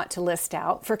don't want to list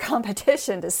out for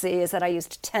competition to see is that I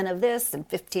used 10 of this and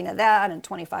 15 of that and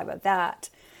 25 of that.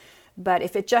 But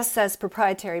if it just says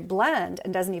proprietary blend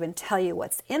and doesn't even tell you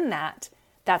what's in that,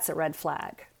 that's a red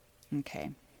flag.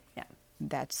 Okay. Yeah.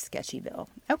 That's Sketchyville.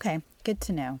 Okay, good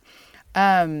to know.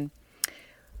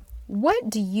 What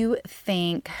do you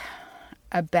think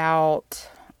about,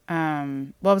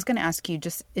 I was going to ask you,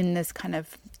 just in this kind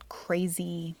of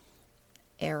crazy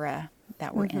era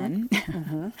that we're in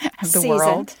of the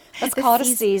world. Let's call it a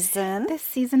season. This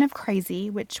season of crazy,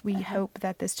 which we hope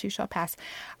that this too shall pass.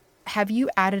 Have you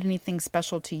added anything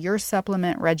special to your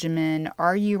supplement regimen?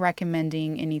 Are you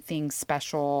recommending anything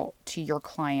special to your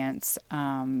clients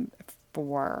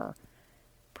for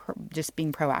just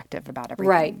being proactive about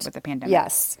everything with the pandemic?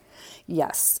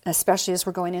 Yes, especially as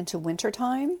we're going into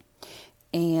wintertime.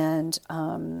 And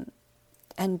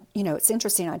it's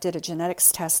interesting. I did a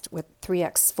genetics test with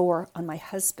 3x4 on my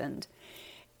husband,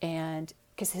 and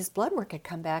because his blood work had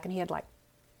come back and he had like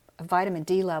a vitamin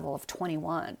D level of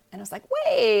 21. And I was like,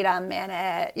 wait a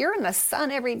minute, you're in the sun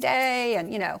every day.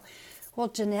 And, well,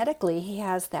 genetically, he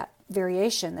has that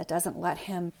variation that doesn't let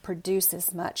him produce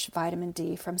as much vitamin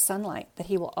D from sunlight, that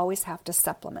he will always have to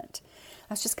supplement.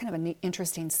 That's just kind of an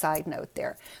interesting side note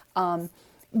there.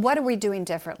 What are we doing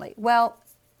differently? Well,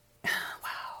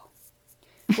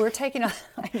 we're taking I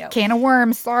know. Can of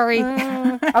worms, sorry.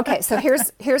 Okay, so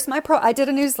here's my I did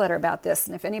a newsletter about this,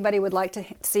 and if anybody would like to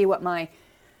see what my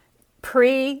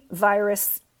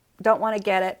pre-virus, don't want to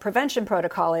get it, prevention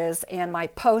protocol is, and my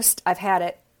post, I've had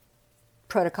it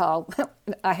protocol,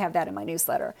 I have that in my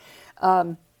newsletter.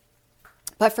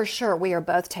 But for sure, we are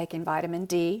both taking vitamin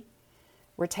D.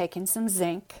 We're taking some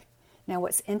zinc. Now,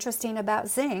 what's interesting about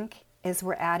zinc is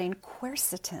we're adding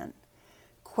quercetin.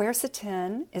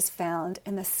 Quercetin is found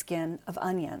in the skin of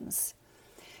onions.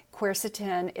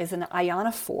 Quercetin is an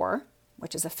ionophore,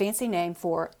 which is a fancy name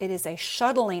for it is a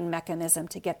shuttling mechanism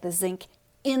to get the zinc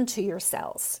into your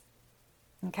cells.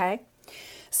 Okay?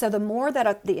 So the more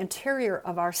that the interior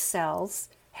of our cells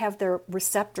have their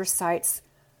receptor sites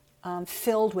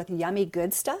filled with yummy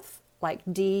good stuff, like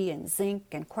D and zinc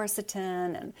and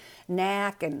quercetin and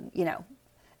NAC and,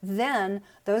 then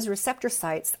those receptor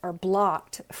sites are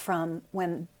blocked from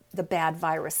when the bad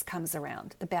virus comes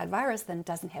around. The bad virus then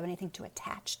doesn't have anything to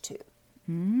attach to.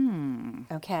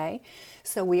 Okay?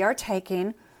 So we are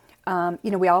taking,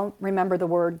 we all remember the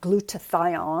word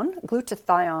glutathione.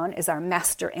 Glutathione is our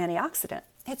master antioxidant.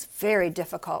 It's very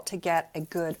difficult to get a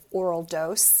good oral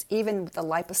dose, even with the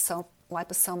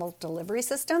liposomal delivery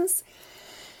systems.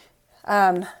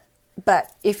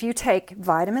 But if you take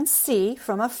vitamin C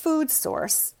from a food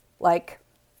source like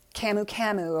camu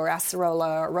camu or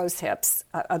acerola or rose hips,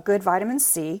 a good vitamin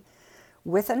C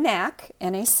with a NAC,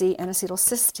 NAC,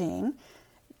 N-acetylcysteine,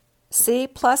 C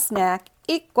plus NAC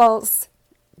equals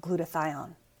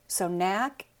glutathione. So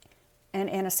NAC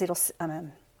and C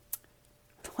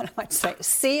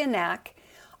and NAC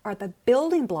are the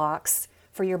building blocks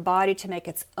for your body to make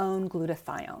its own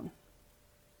glutathione.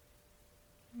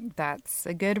 That's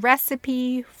a good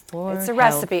recipe for It's a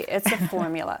recipe. It's a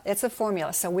formula. It's a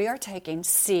formula. So we are taking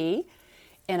C,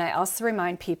 and I also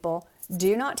remind people,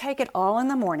 do not take it all in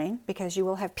the morning because you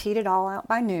will have peed it all out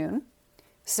by noon.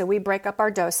 So we break up our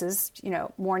doses,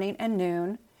 morning and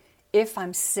noon. If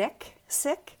I'm sick,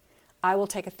 I will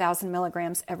take 1,000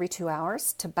 milligrams every 2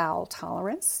 hours to bowel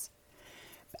tolerance.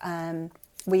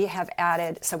 We have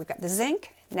added, so we've got the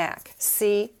zinc, NAC,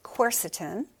 C,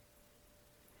 quercetin.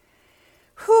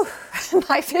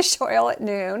 My fish oil at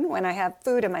noon when I have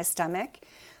food in my stomach.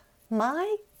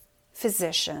 My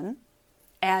physician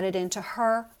added into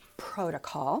her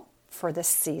protocol for this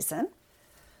season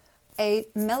a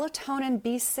melatonin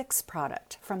B6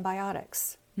 product from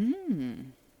Biotics.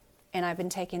 And I've been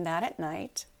taking that at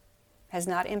night. Has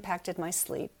not impacted my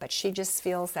sleep, but she just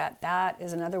feels that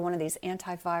is another one of these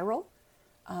antiviral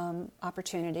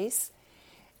opportunities.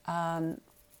 And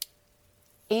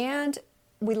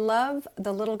we love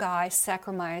the little guy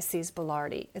Saccharomyces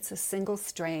boulardii. It's a single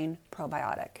strain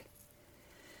probiotic.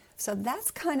 So that's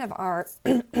kind of our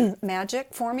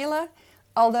magic formula.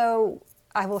 Although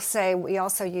I will say we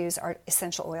also use our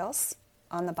essential oils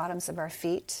on the bottoms of our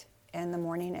feet in the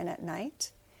morning and at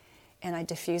night. And I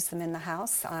diffuse them in the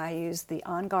house. I use the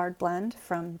On Guard blend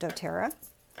from doTERRA.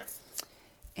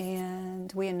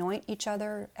 And we anoint each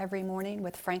other every morning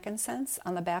with frankincense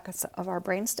on the back of our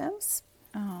brainstems.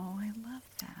 Oh, I love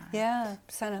that. Yeah,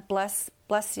 send a bless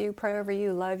you, pray over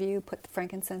you, love you, put the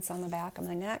frankincense on the back of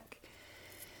my neck.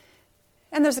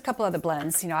 And there's a couple other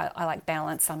blends. I like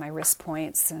balance on my wrist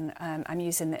points, and I'm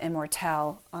using the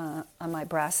Immortelle on my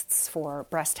breasts for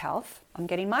breast health. I'm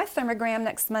getting my thermogram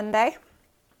next Monday.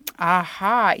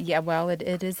 Aha. Yeah, well, it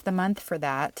is the month for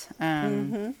that.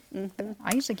 I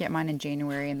usually get mine in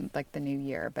January and like the new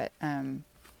year, but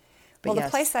well, yes,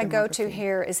 the place I go to thermography.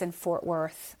 here is in Fort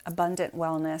Worth, Abundant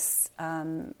Wellness,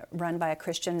 run by a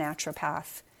Christian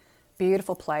naturopath.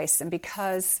 Beautiful place. And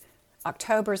because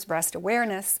October's Breast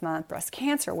Awareness Month, Breast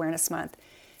Cancer Awareness Month,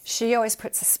 she always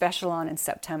puts a special on in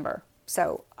September.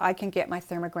 So I can get my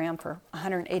thermogram for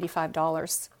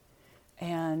 $185.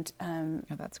 And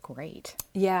Oh, that's great.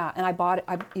 yeah, and I bought it.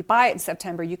 You buy it in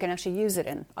September. You can actually use it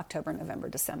in October, November,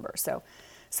 December. So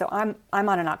I'm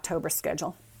on an October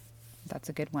schedule. That's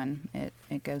a good one.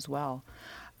 It goes well.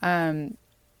 Okay,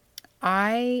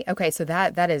 so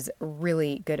that is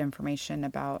really good information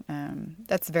about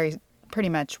that's pretty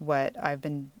much what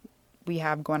we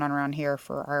have going on around here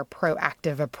for our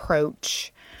proactive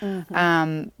approach.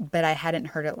 But I hadn't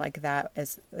heard it like that,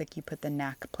 as like you put the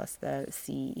NAC plus the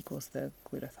C equals the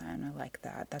glutathione. I like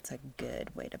that. That's a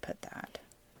good way to put that.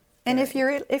 And if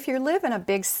you live in a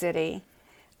big city,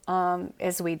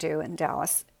 as we do in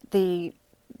Dallas,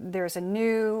 there's a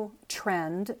new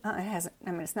trend.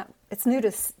 It's new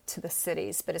to the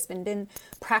cities, but it's been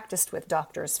practiced with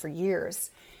doctors for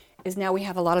years. Is now we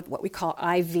have a lot of what we call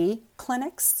IV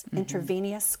clinics,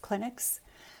 intravenous clinics,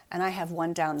 and I have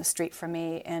one down the street from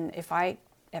me. And if I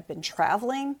have been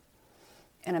traveling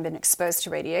and I've been exposed to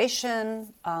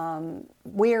radiation,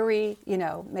 weary,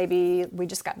 maybe we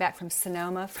just got back from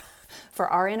Sonoma for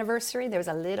our anniversary. There was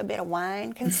a little bit of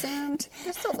wine consumed.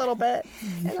 Just a little bit.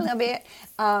 A little bit.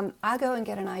 I go and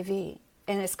get an IV,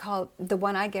 and the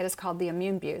one I get is called the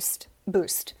Immune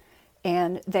Boost.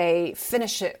 And they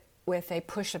finish it with a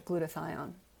push of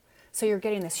glutathione. So you're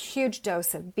getting this huge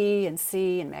dose of B and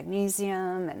C and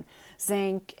magnesium and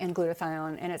zinc and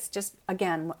glutathione. And it's just,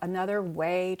 again, another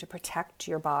way to protect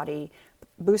your body,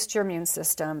 boost your immune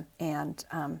system, and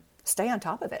stay on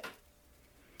top of it.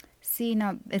 See,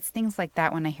 now it's things like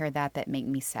that when I hear that make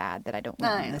me sad that I don't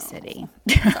live in the city.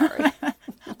 Sorry.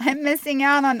 I'm missing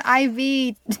out on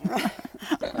IV,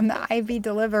 on the IV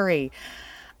delivery.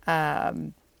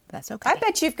 That's okay. I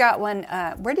bet you've got one.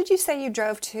 Where did you say you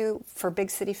drove to for Big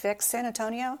City Fix? San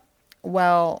Antonio?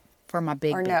 Well, for my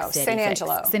big city San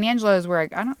Angelo. fix. San Angelo is where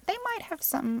they might have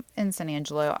something in San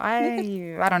Angelo.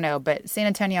 I don't know, but San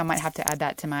Antonio, I might have to add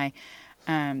that to my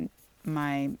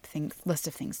list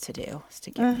of things to do, is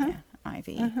to get me an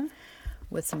IV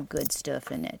with some good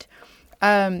stuff in it.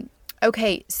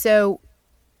 Okay, so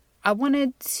I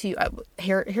wanted to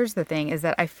here's the thing, is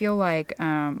that I feel like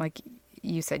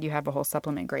you said you have a whole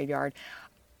supplement graveyard.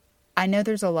 I know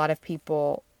there's a lot of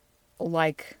people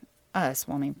like us.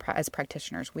 Well, I mean, as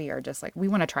practitioners, we are just like, we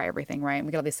want to try everything, right? And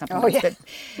we get all these supplements. Oh, yeah.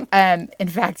 But, in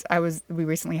fact, we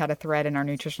recently had a thread in our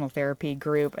nutritional therapy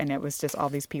group, and it was just all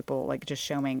these people like just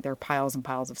showing their piles and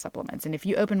piles of supplements. And if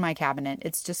you open my cabinet,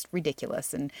 it's just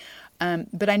ridiculous. And,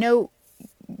 but I know,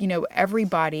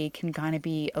 everybody can kind of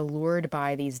be allured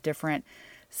by these different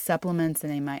supplements,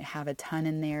 and they might have a ton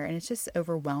in there, and it's just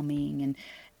overwhelming.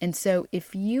 And so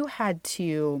if you had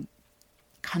to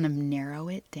kind of narrow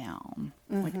it down,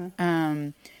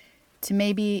 to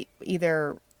maybe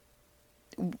either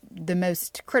the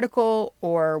most critical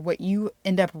or what you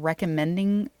end up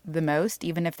recommending the most,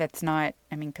 even if that's not,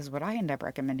 because what I end up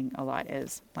recommending a lot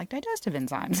is like digestive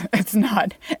enzymes. It's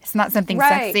not something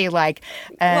sexy like.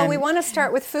 Well, we want to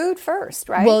start with food first,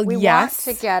 right? Well, we yes.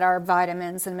 want to get our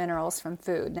vitamins and minerals from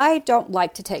food. I don't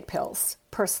like to take pills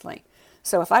personally,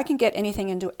 so if I can get anything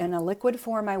in a liquid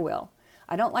form, I will.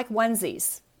 I don't like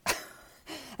onesies.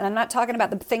 And I'm not talking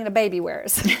about the thing the baby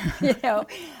wears.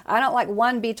 I don't like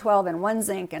one B12 and one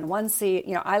zinc and one C.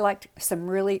 I like some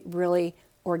really, really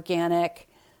organic,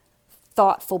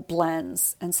 thoughtful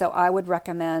blends. And so I would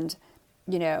recommend,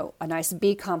 a nice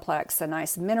B complex, a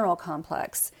nice mineral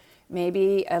complex,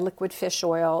 maybe a liquid fish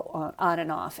oil on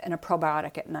and off, and a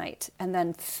probiotic at night. And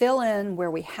then fill in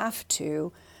where we have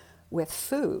to with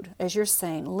food, as you're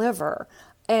saying, liver,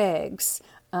 eggs,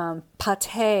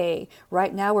 pate.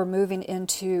 Right now we're moving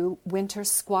into winter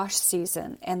squash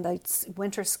season, and the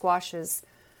winter squashes,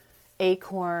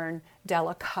 acorn,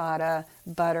 delicata,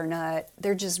 butternut,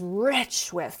 they're just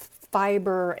rich with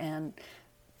fiber and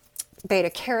beta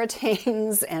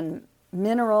carotenes and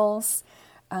minerals.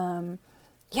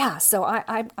 So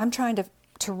I'm trying to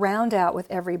round out with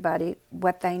everybody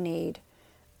what they need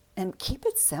and keep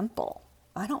it simple.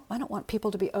 I don't want people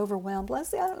to be overwhelmed.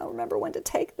 Leslie, I don't remember when to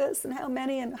take this and how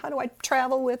many and how do I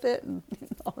travel with it and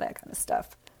all that kind of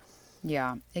stuff.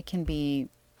 Yeah, it can be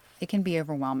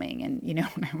overwhelming. And,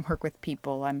 when I work with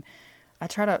people, I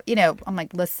try to, I'm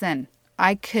like, listen,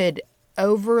 I could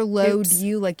overload Oops.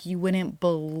 you like you wouldn't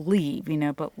believe,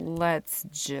 but let's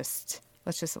just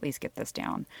at least get this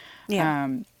down. Yeah.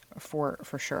 For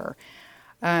sure.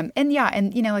 And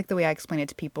like the way I explain it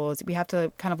to people is we have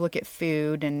to kind of look at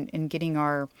food and getting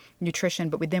our nutrition,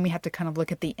 but then we have to kind of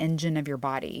look at the engine of your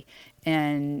body.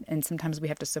 And sometimes we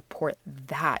have to support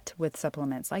that with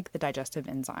supplements like the digestive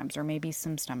enzymes or maybe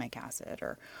some stomach acid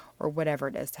or whatever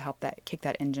it is to help that kick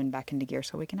that engine back into gear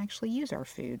so we can actually use our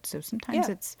food. So sometimes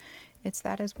it's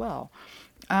that as well.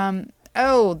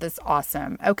 Oh, that's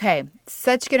awesome. Okay.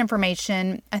 Such good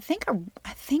information. I think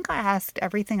I asked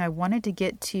everything I wanted to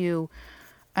get to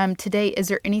today. Is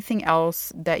there anything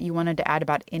else that you wanted to add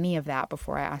about any of that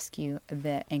before I ask you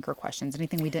the anchor questions?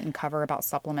 Anything we didn't cover about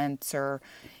supplements or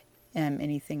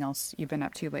anything else you've been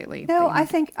up to lately? No, I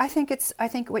think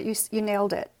what you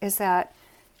nailed it is that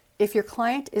if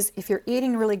you're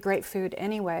eating really great food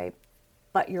anyway,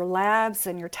 but your labs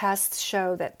and your tests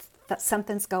show that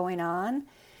something's going on,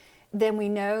 then we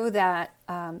know that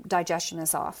digestion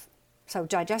is off. So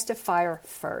digestive fire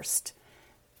first.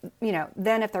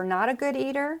 Then if they're not a good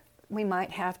eater, we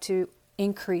might have to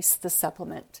increase the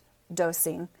supplement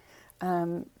dosing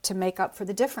to make up for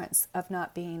the difference of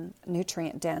not being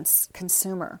nutrient dense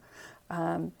consumer.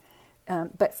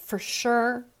 But for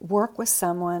sure, work with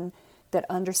someone that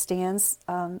understands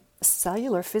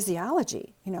cellular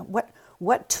physiology.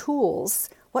 What tools,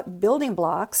 what building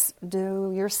blocks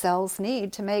do your cells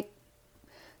need to make?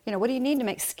 What do you need to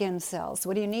make skin cells?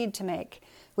 What do you need to make?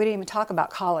 We didn't even talk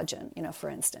about collagen, for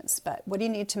instance, but what do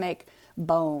you need to make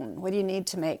bone? What do you need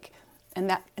to make?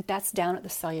 And that's down at the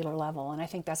cellular level, and I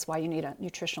think that's why you need a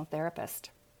nutritional therapist.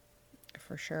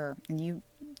 For sure. And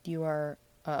you are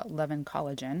loving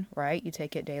collagen, right? You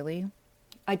take it daily?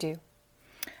 I do.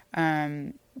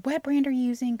 What brand are you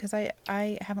using? Because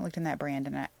I haven't looked in that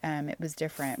brand, and it was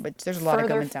different, but there's a lot of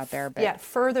good ones out there. But yeah,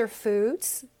 Further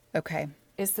Foods. Okay.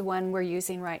 Is the one we're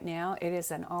using right now. It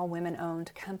is an all women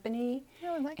owned company.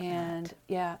 Oh, I like and that.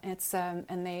 Yeah, it's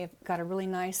and they've got a really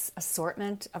nice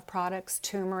assortment of products,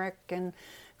 turmeric and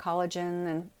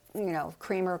collagen and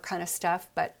creamer kind of stuff.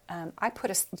 But I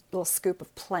put a little scoop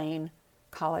of plain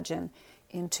collagen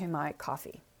into my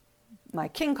coffee, my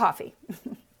King coffee.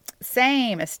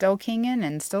 Same. It's still kingin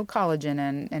and still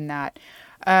collagen and that.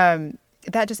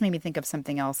 That just made me think of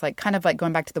something else, like kind of like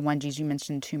going back to the onesies you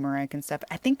mentioned, turmeric and stuff.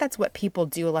 I think that's what people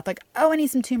do a lot. Like, oh, I need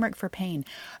some turmeric for pain.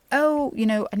 Oh,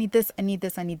 I need this, I need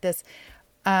this, I need this.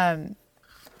 But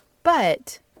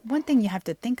one thing you have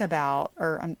to think about,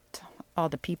 or all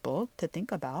the people to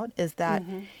think about, is that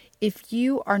if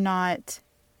you are not,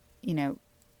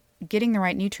 getting the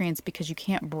right nutrients because you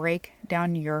can't break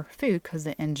down your food because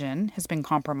the engine has been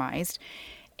compromised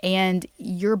and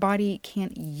your body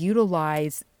can't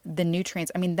utilize the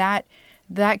nutrients. I mean, that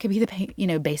could be the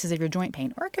pain, basis of your joint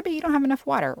pain, or it could be you don't have enough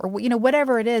water, or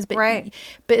whatever it is. But right.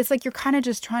 But it's like you're kind of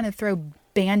just trying to throw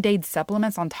Band-Aid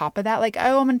supplements on top of that. Like,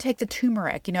 oh, I'm going to take the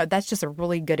turmeric. That's just a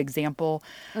really good example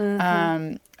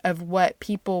of what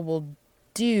people will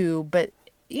do. But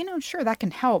sure, that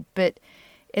can help, but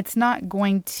it's not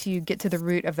going to get to the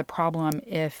root of the problem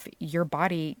if your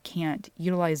body can't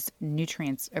utilize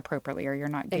nutrients appropriately, or you're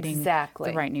not getting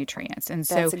the right nutrients. And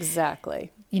that's exactly.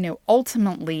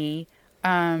 Ultimately,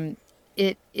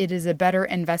 it is a better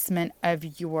investment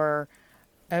of your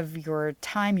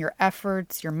time, your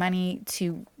efforts, your money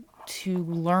to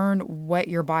learn what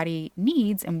your body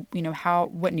needs and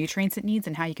what nutrients it needs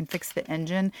and how you can fix the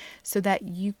engine so that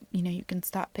you can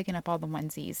stop picking up all the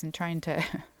onesies and trying to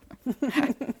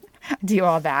do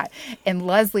all that. And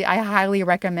Leslie, I highly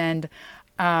recommend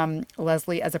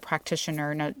Leslie as a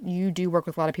practitioner. Now, you do work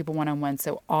with a lot of people one-on-one,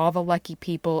 so all the lucky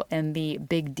people in the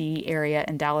Big D area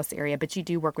and Dallas area, but you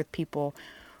do work with people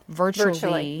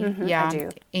virtually. Mm-hmm, yeah. I do.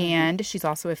 And she's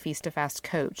also a Feast to Fast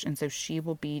coach, and so she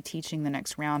will be teaching the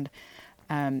next round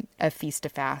of Feast to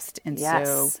Fast. And yes.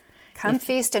 So come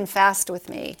feast and fast with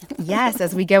me. Yes,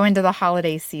 as we go into the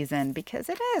holiday season, because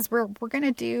it is. We're going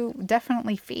to do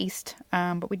definitely feast,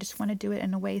 but we just want to do it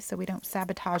in a way so we don't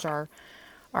sabotage our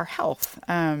health.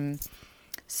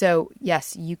 So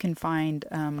yes, you can find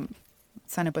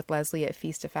sign up with Leslie at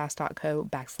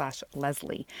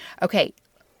feasttofast.co/Leslie. Okay,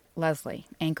 Leslie,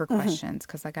 anchor questions,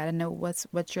 because I got to know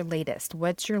what's your latest.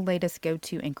 What's your latest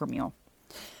go-to anchor meal?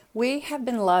 We have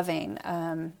been loving,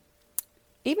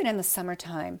 even in the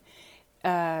summertime,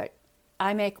 I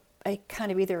make a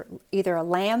kind of either a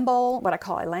lamb bowl, what I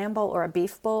call a lamb bowl, or a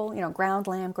beef bowl, ground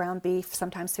lamb, ground beef,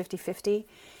 sometimes 50-50.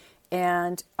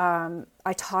 And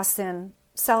I toss in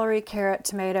celery, carrot,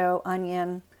 tomato,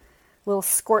 onion, a little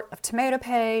squirt of tomato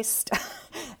paste,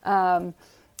 a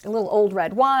little old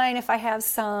red wine if I have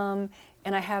some,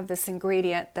 and I have this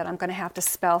ingredient that I'm going to have to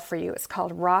spell for you. It's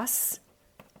called Rasel,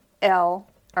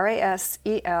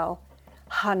 Rasel,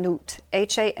 Hanout,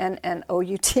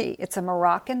 Hannout. It's a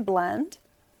Moroccan blend.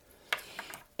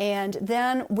 And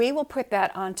then we will put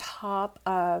that on top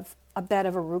of a bed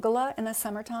of arugula in the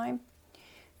summertime,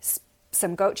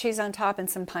 some goat cheese on top, and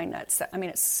some pine nuts. I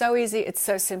mean, it's so easy. It's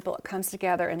so simple. It comes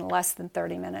together in less than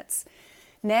 30 minutes.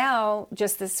 Now,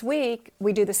 just this week,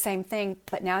 we do the same thing,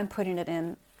 but now I'm putting it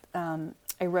in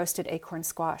a roasted acorn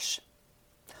squash.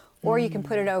 Or you can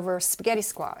put it over spaghetti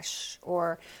squash.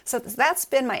 So that's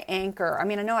been my anchor. I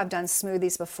mean, I know I've done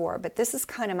smoothies before, but this is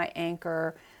kind of my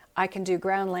anchor. I can do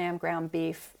ground lamb, ground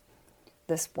beef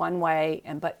this one way,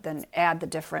 but then add the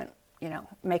different,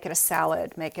 make it a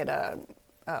salad, make it a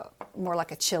more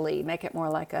like a chili, make it more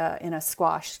like in a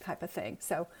squash type of thing.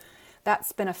 So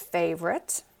that's been a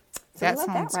favorite. So I love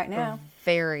that right now.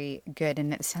 Very good,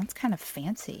 and it sounds kind of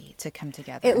fancy to come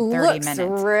together in 30 looks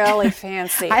minutes. Really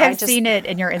fancy. I have seen it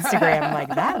in your Instagram. Like,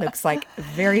 that looks like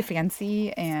very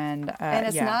fancy, and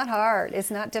it's not hard.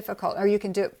 It's not difficult. Or you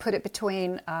can put it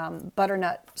between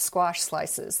butternut squash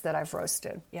slices that I've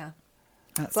roasted. Yeah,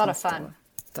 it's a lot of fun.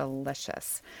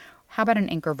 Delicious. How about an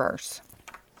anchor verse?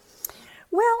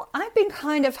 Well, I've been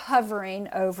kind of hovering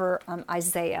over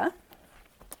Isaiah,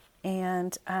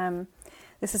 and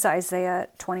this is Isaiah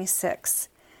 26.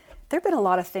 There have been a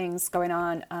lot of things going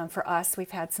on for us. We've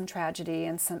had some tragedy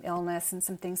and some illness and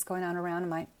some things going on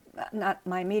around not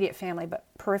my immediate family, but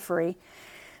periphery.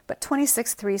 But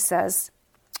 26:3 says,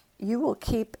 "You will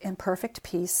keep in perfect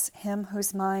peace him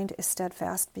whose mind is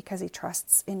steadfast because he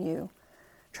trusts in you.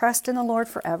 Trust in the Lord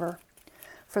forever.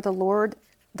 For the Lord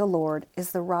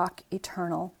is the rock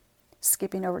eternal."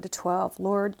 Skipping over to 12,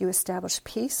 "Lord, you establish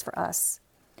peace for us.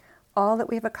 All that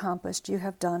we have accomplished, you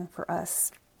have done for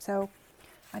us." So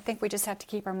I think we just have to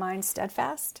keep our minds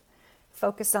steadfast,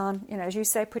 focus on, as you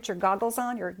say, put your goggles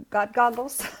on, your God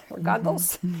goggles, or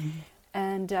goggles,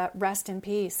 and rest in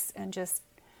peace. And just,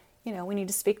 we need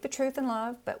to speak the truth in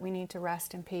love, but we need to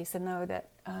rest in peace and know that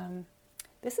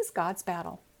this is God's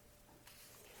battle.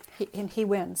 He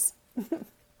wins.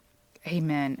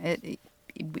 Amen.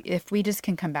 If we just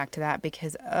can come back to that,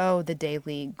 because the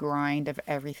daily grind of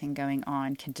everything going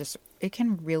on can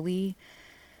really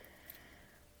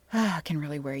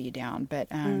wear you down. But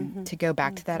to go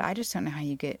back to that, I just don't know how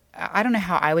I don't know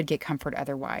how I would get comfort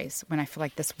otherwise when I feel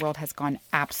like this world has gone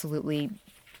absolutely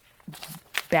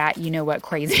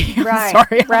crazy. Right. I'm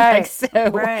sorry. Right.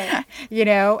 Right.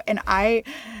 And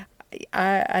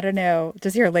I don't know,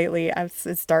 just here lately,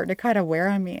 it's starting to kind of wear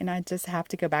on me, and I just have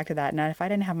to go back to that. And if I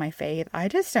didn't have my faith, I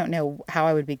just don't know how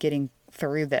I would be getting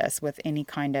through this with any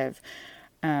kind of,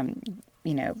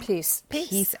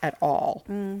 peace at all.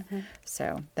 Mm-hmm.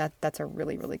 So that's a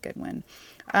really, really good one.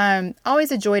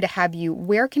 Always a joy to have you.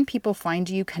 Where can people find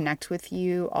you, connect with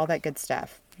you, all that good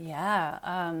stuff? Yeah,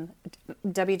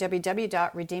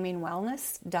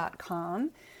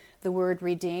 www.redeemingwellness.com. The word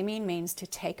redeeming means to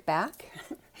take back.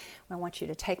 I want you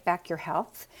to take back your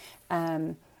health.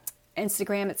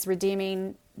 Instagram, it's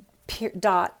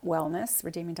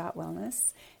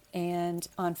redeeming.wellness. And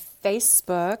on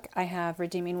Facebook, I have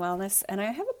Redeeming Wellness. And I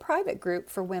have a private group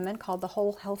for women called The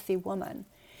Whole Healthy Woman.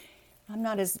 I'm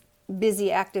not as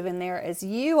busy, active in there as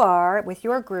you are with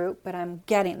your group, but I'm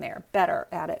getting there, better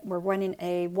at it. We're running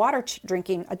a water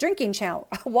drinking challenge.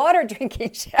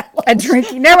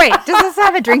 No, wait, let's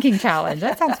have a drinking challenge.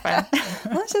 That sounds fun.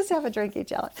 Let's just have a drinking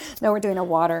challenge. No, we're doing a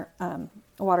water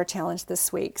challenge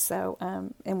this week. So,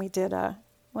 and we did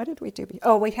what did we do?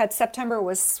 We had September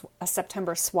was a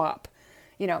September swap,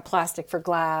 plastic for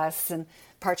glass and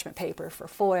parchment paper for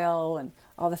foil and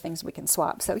all the things we can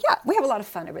swap. So yeah, we have a lot of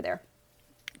fun over there.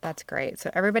 That's great.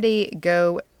 So everybody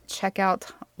go check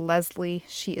out Leslie.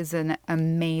 She is an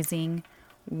amazing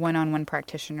one-on-one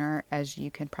practitioner. As you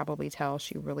can probably tell,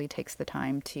 she really takes the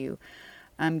time to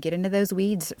get into those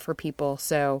weeds for people.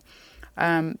 So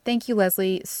thank you,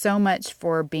 Leslie, so much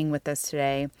for being with us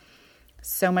today.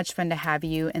 So much fun to have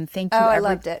you. And thank you. I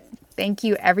loved it. Thank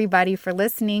you, everybody, for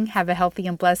listening. Have a healthy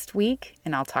and blessed week,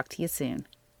 and I'll talk to you soon.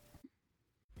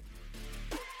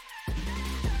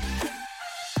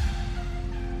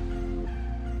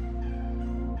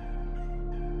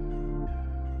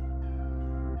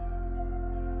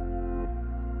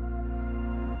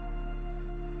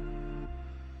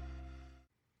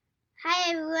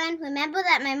 everyone. Remember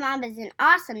that my mom is an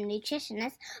awesome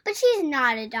nutritionist, but she's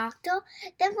not a doctor.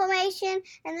 The information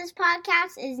in this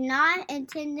podcast is not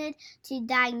intended to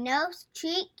diagnose,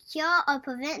 treat, cure, or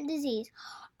prevent disease.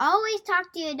 Always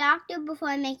talk to your doctor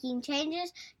before making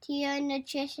changes to your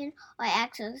nutrition or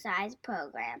exercise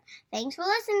program. Thanks for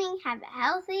listening. Have a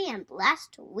healthy and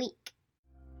blessed week.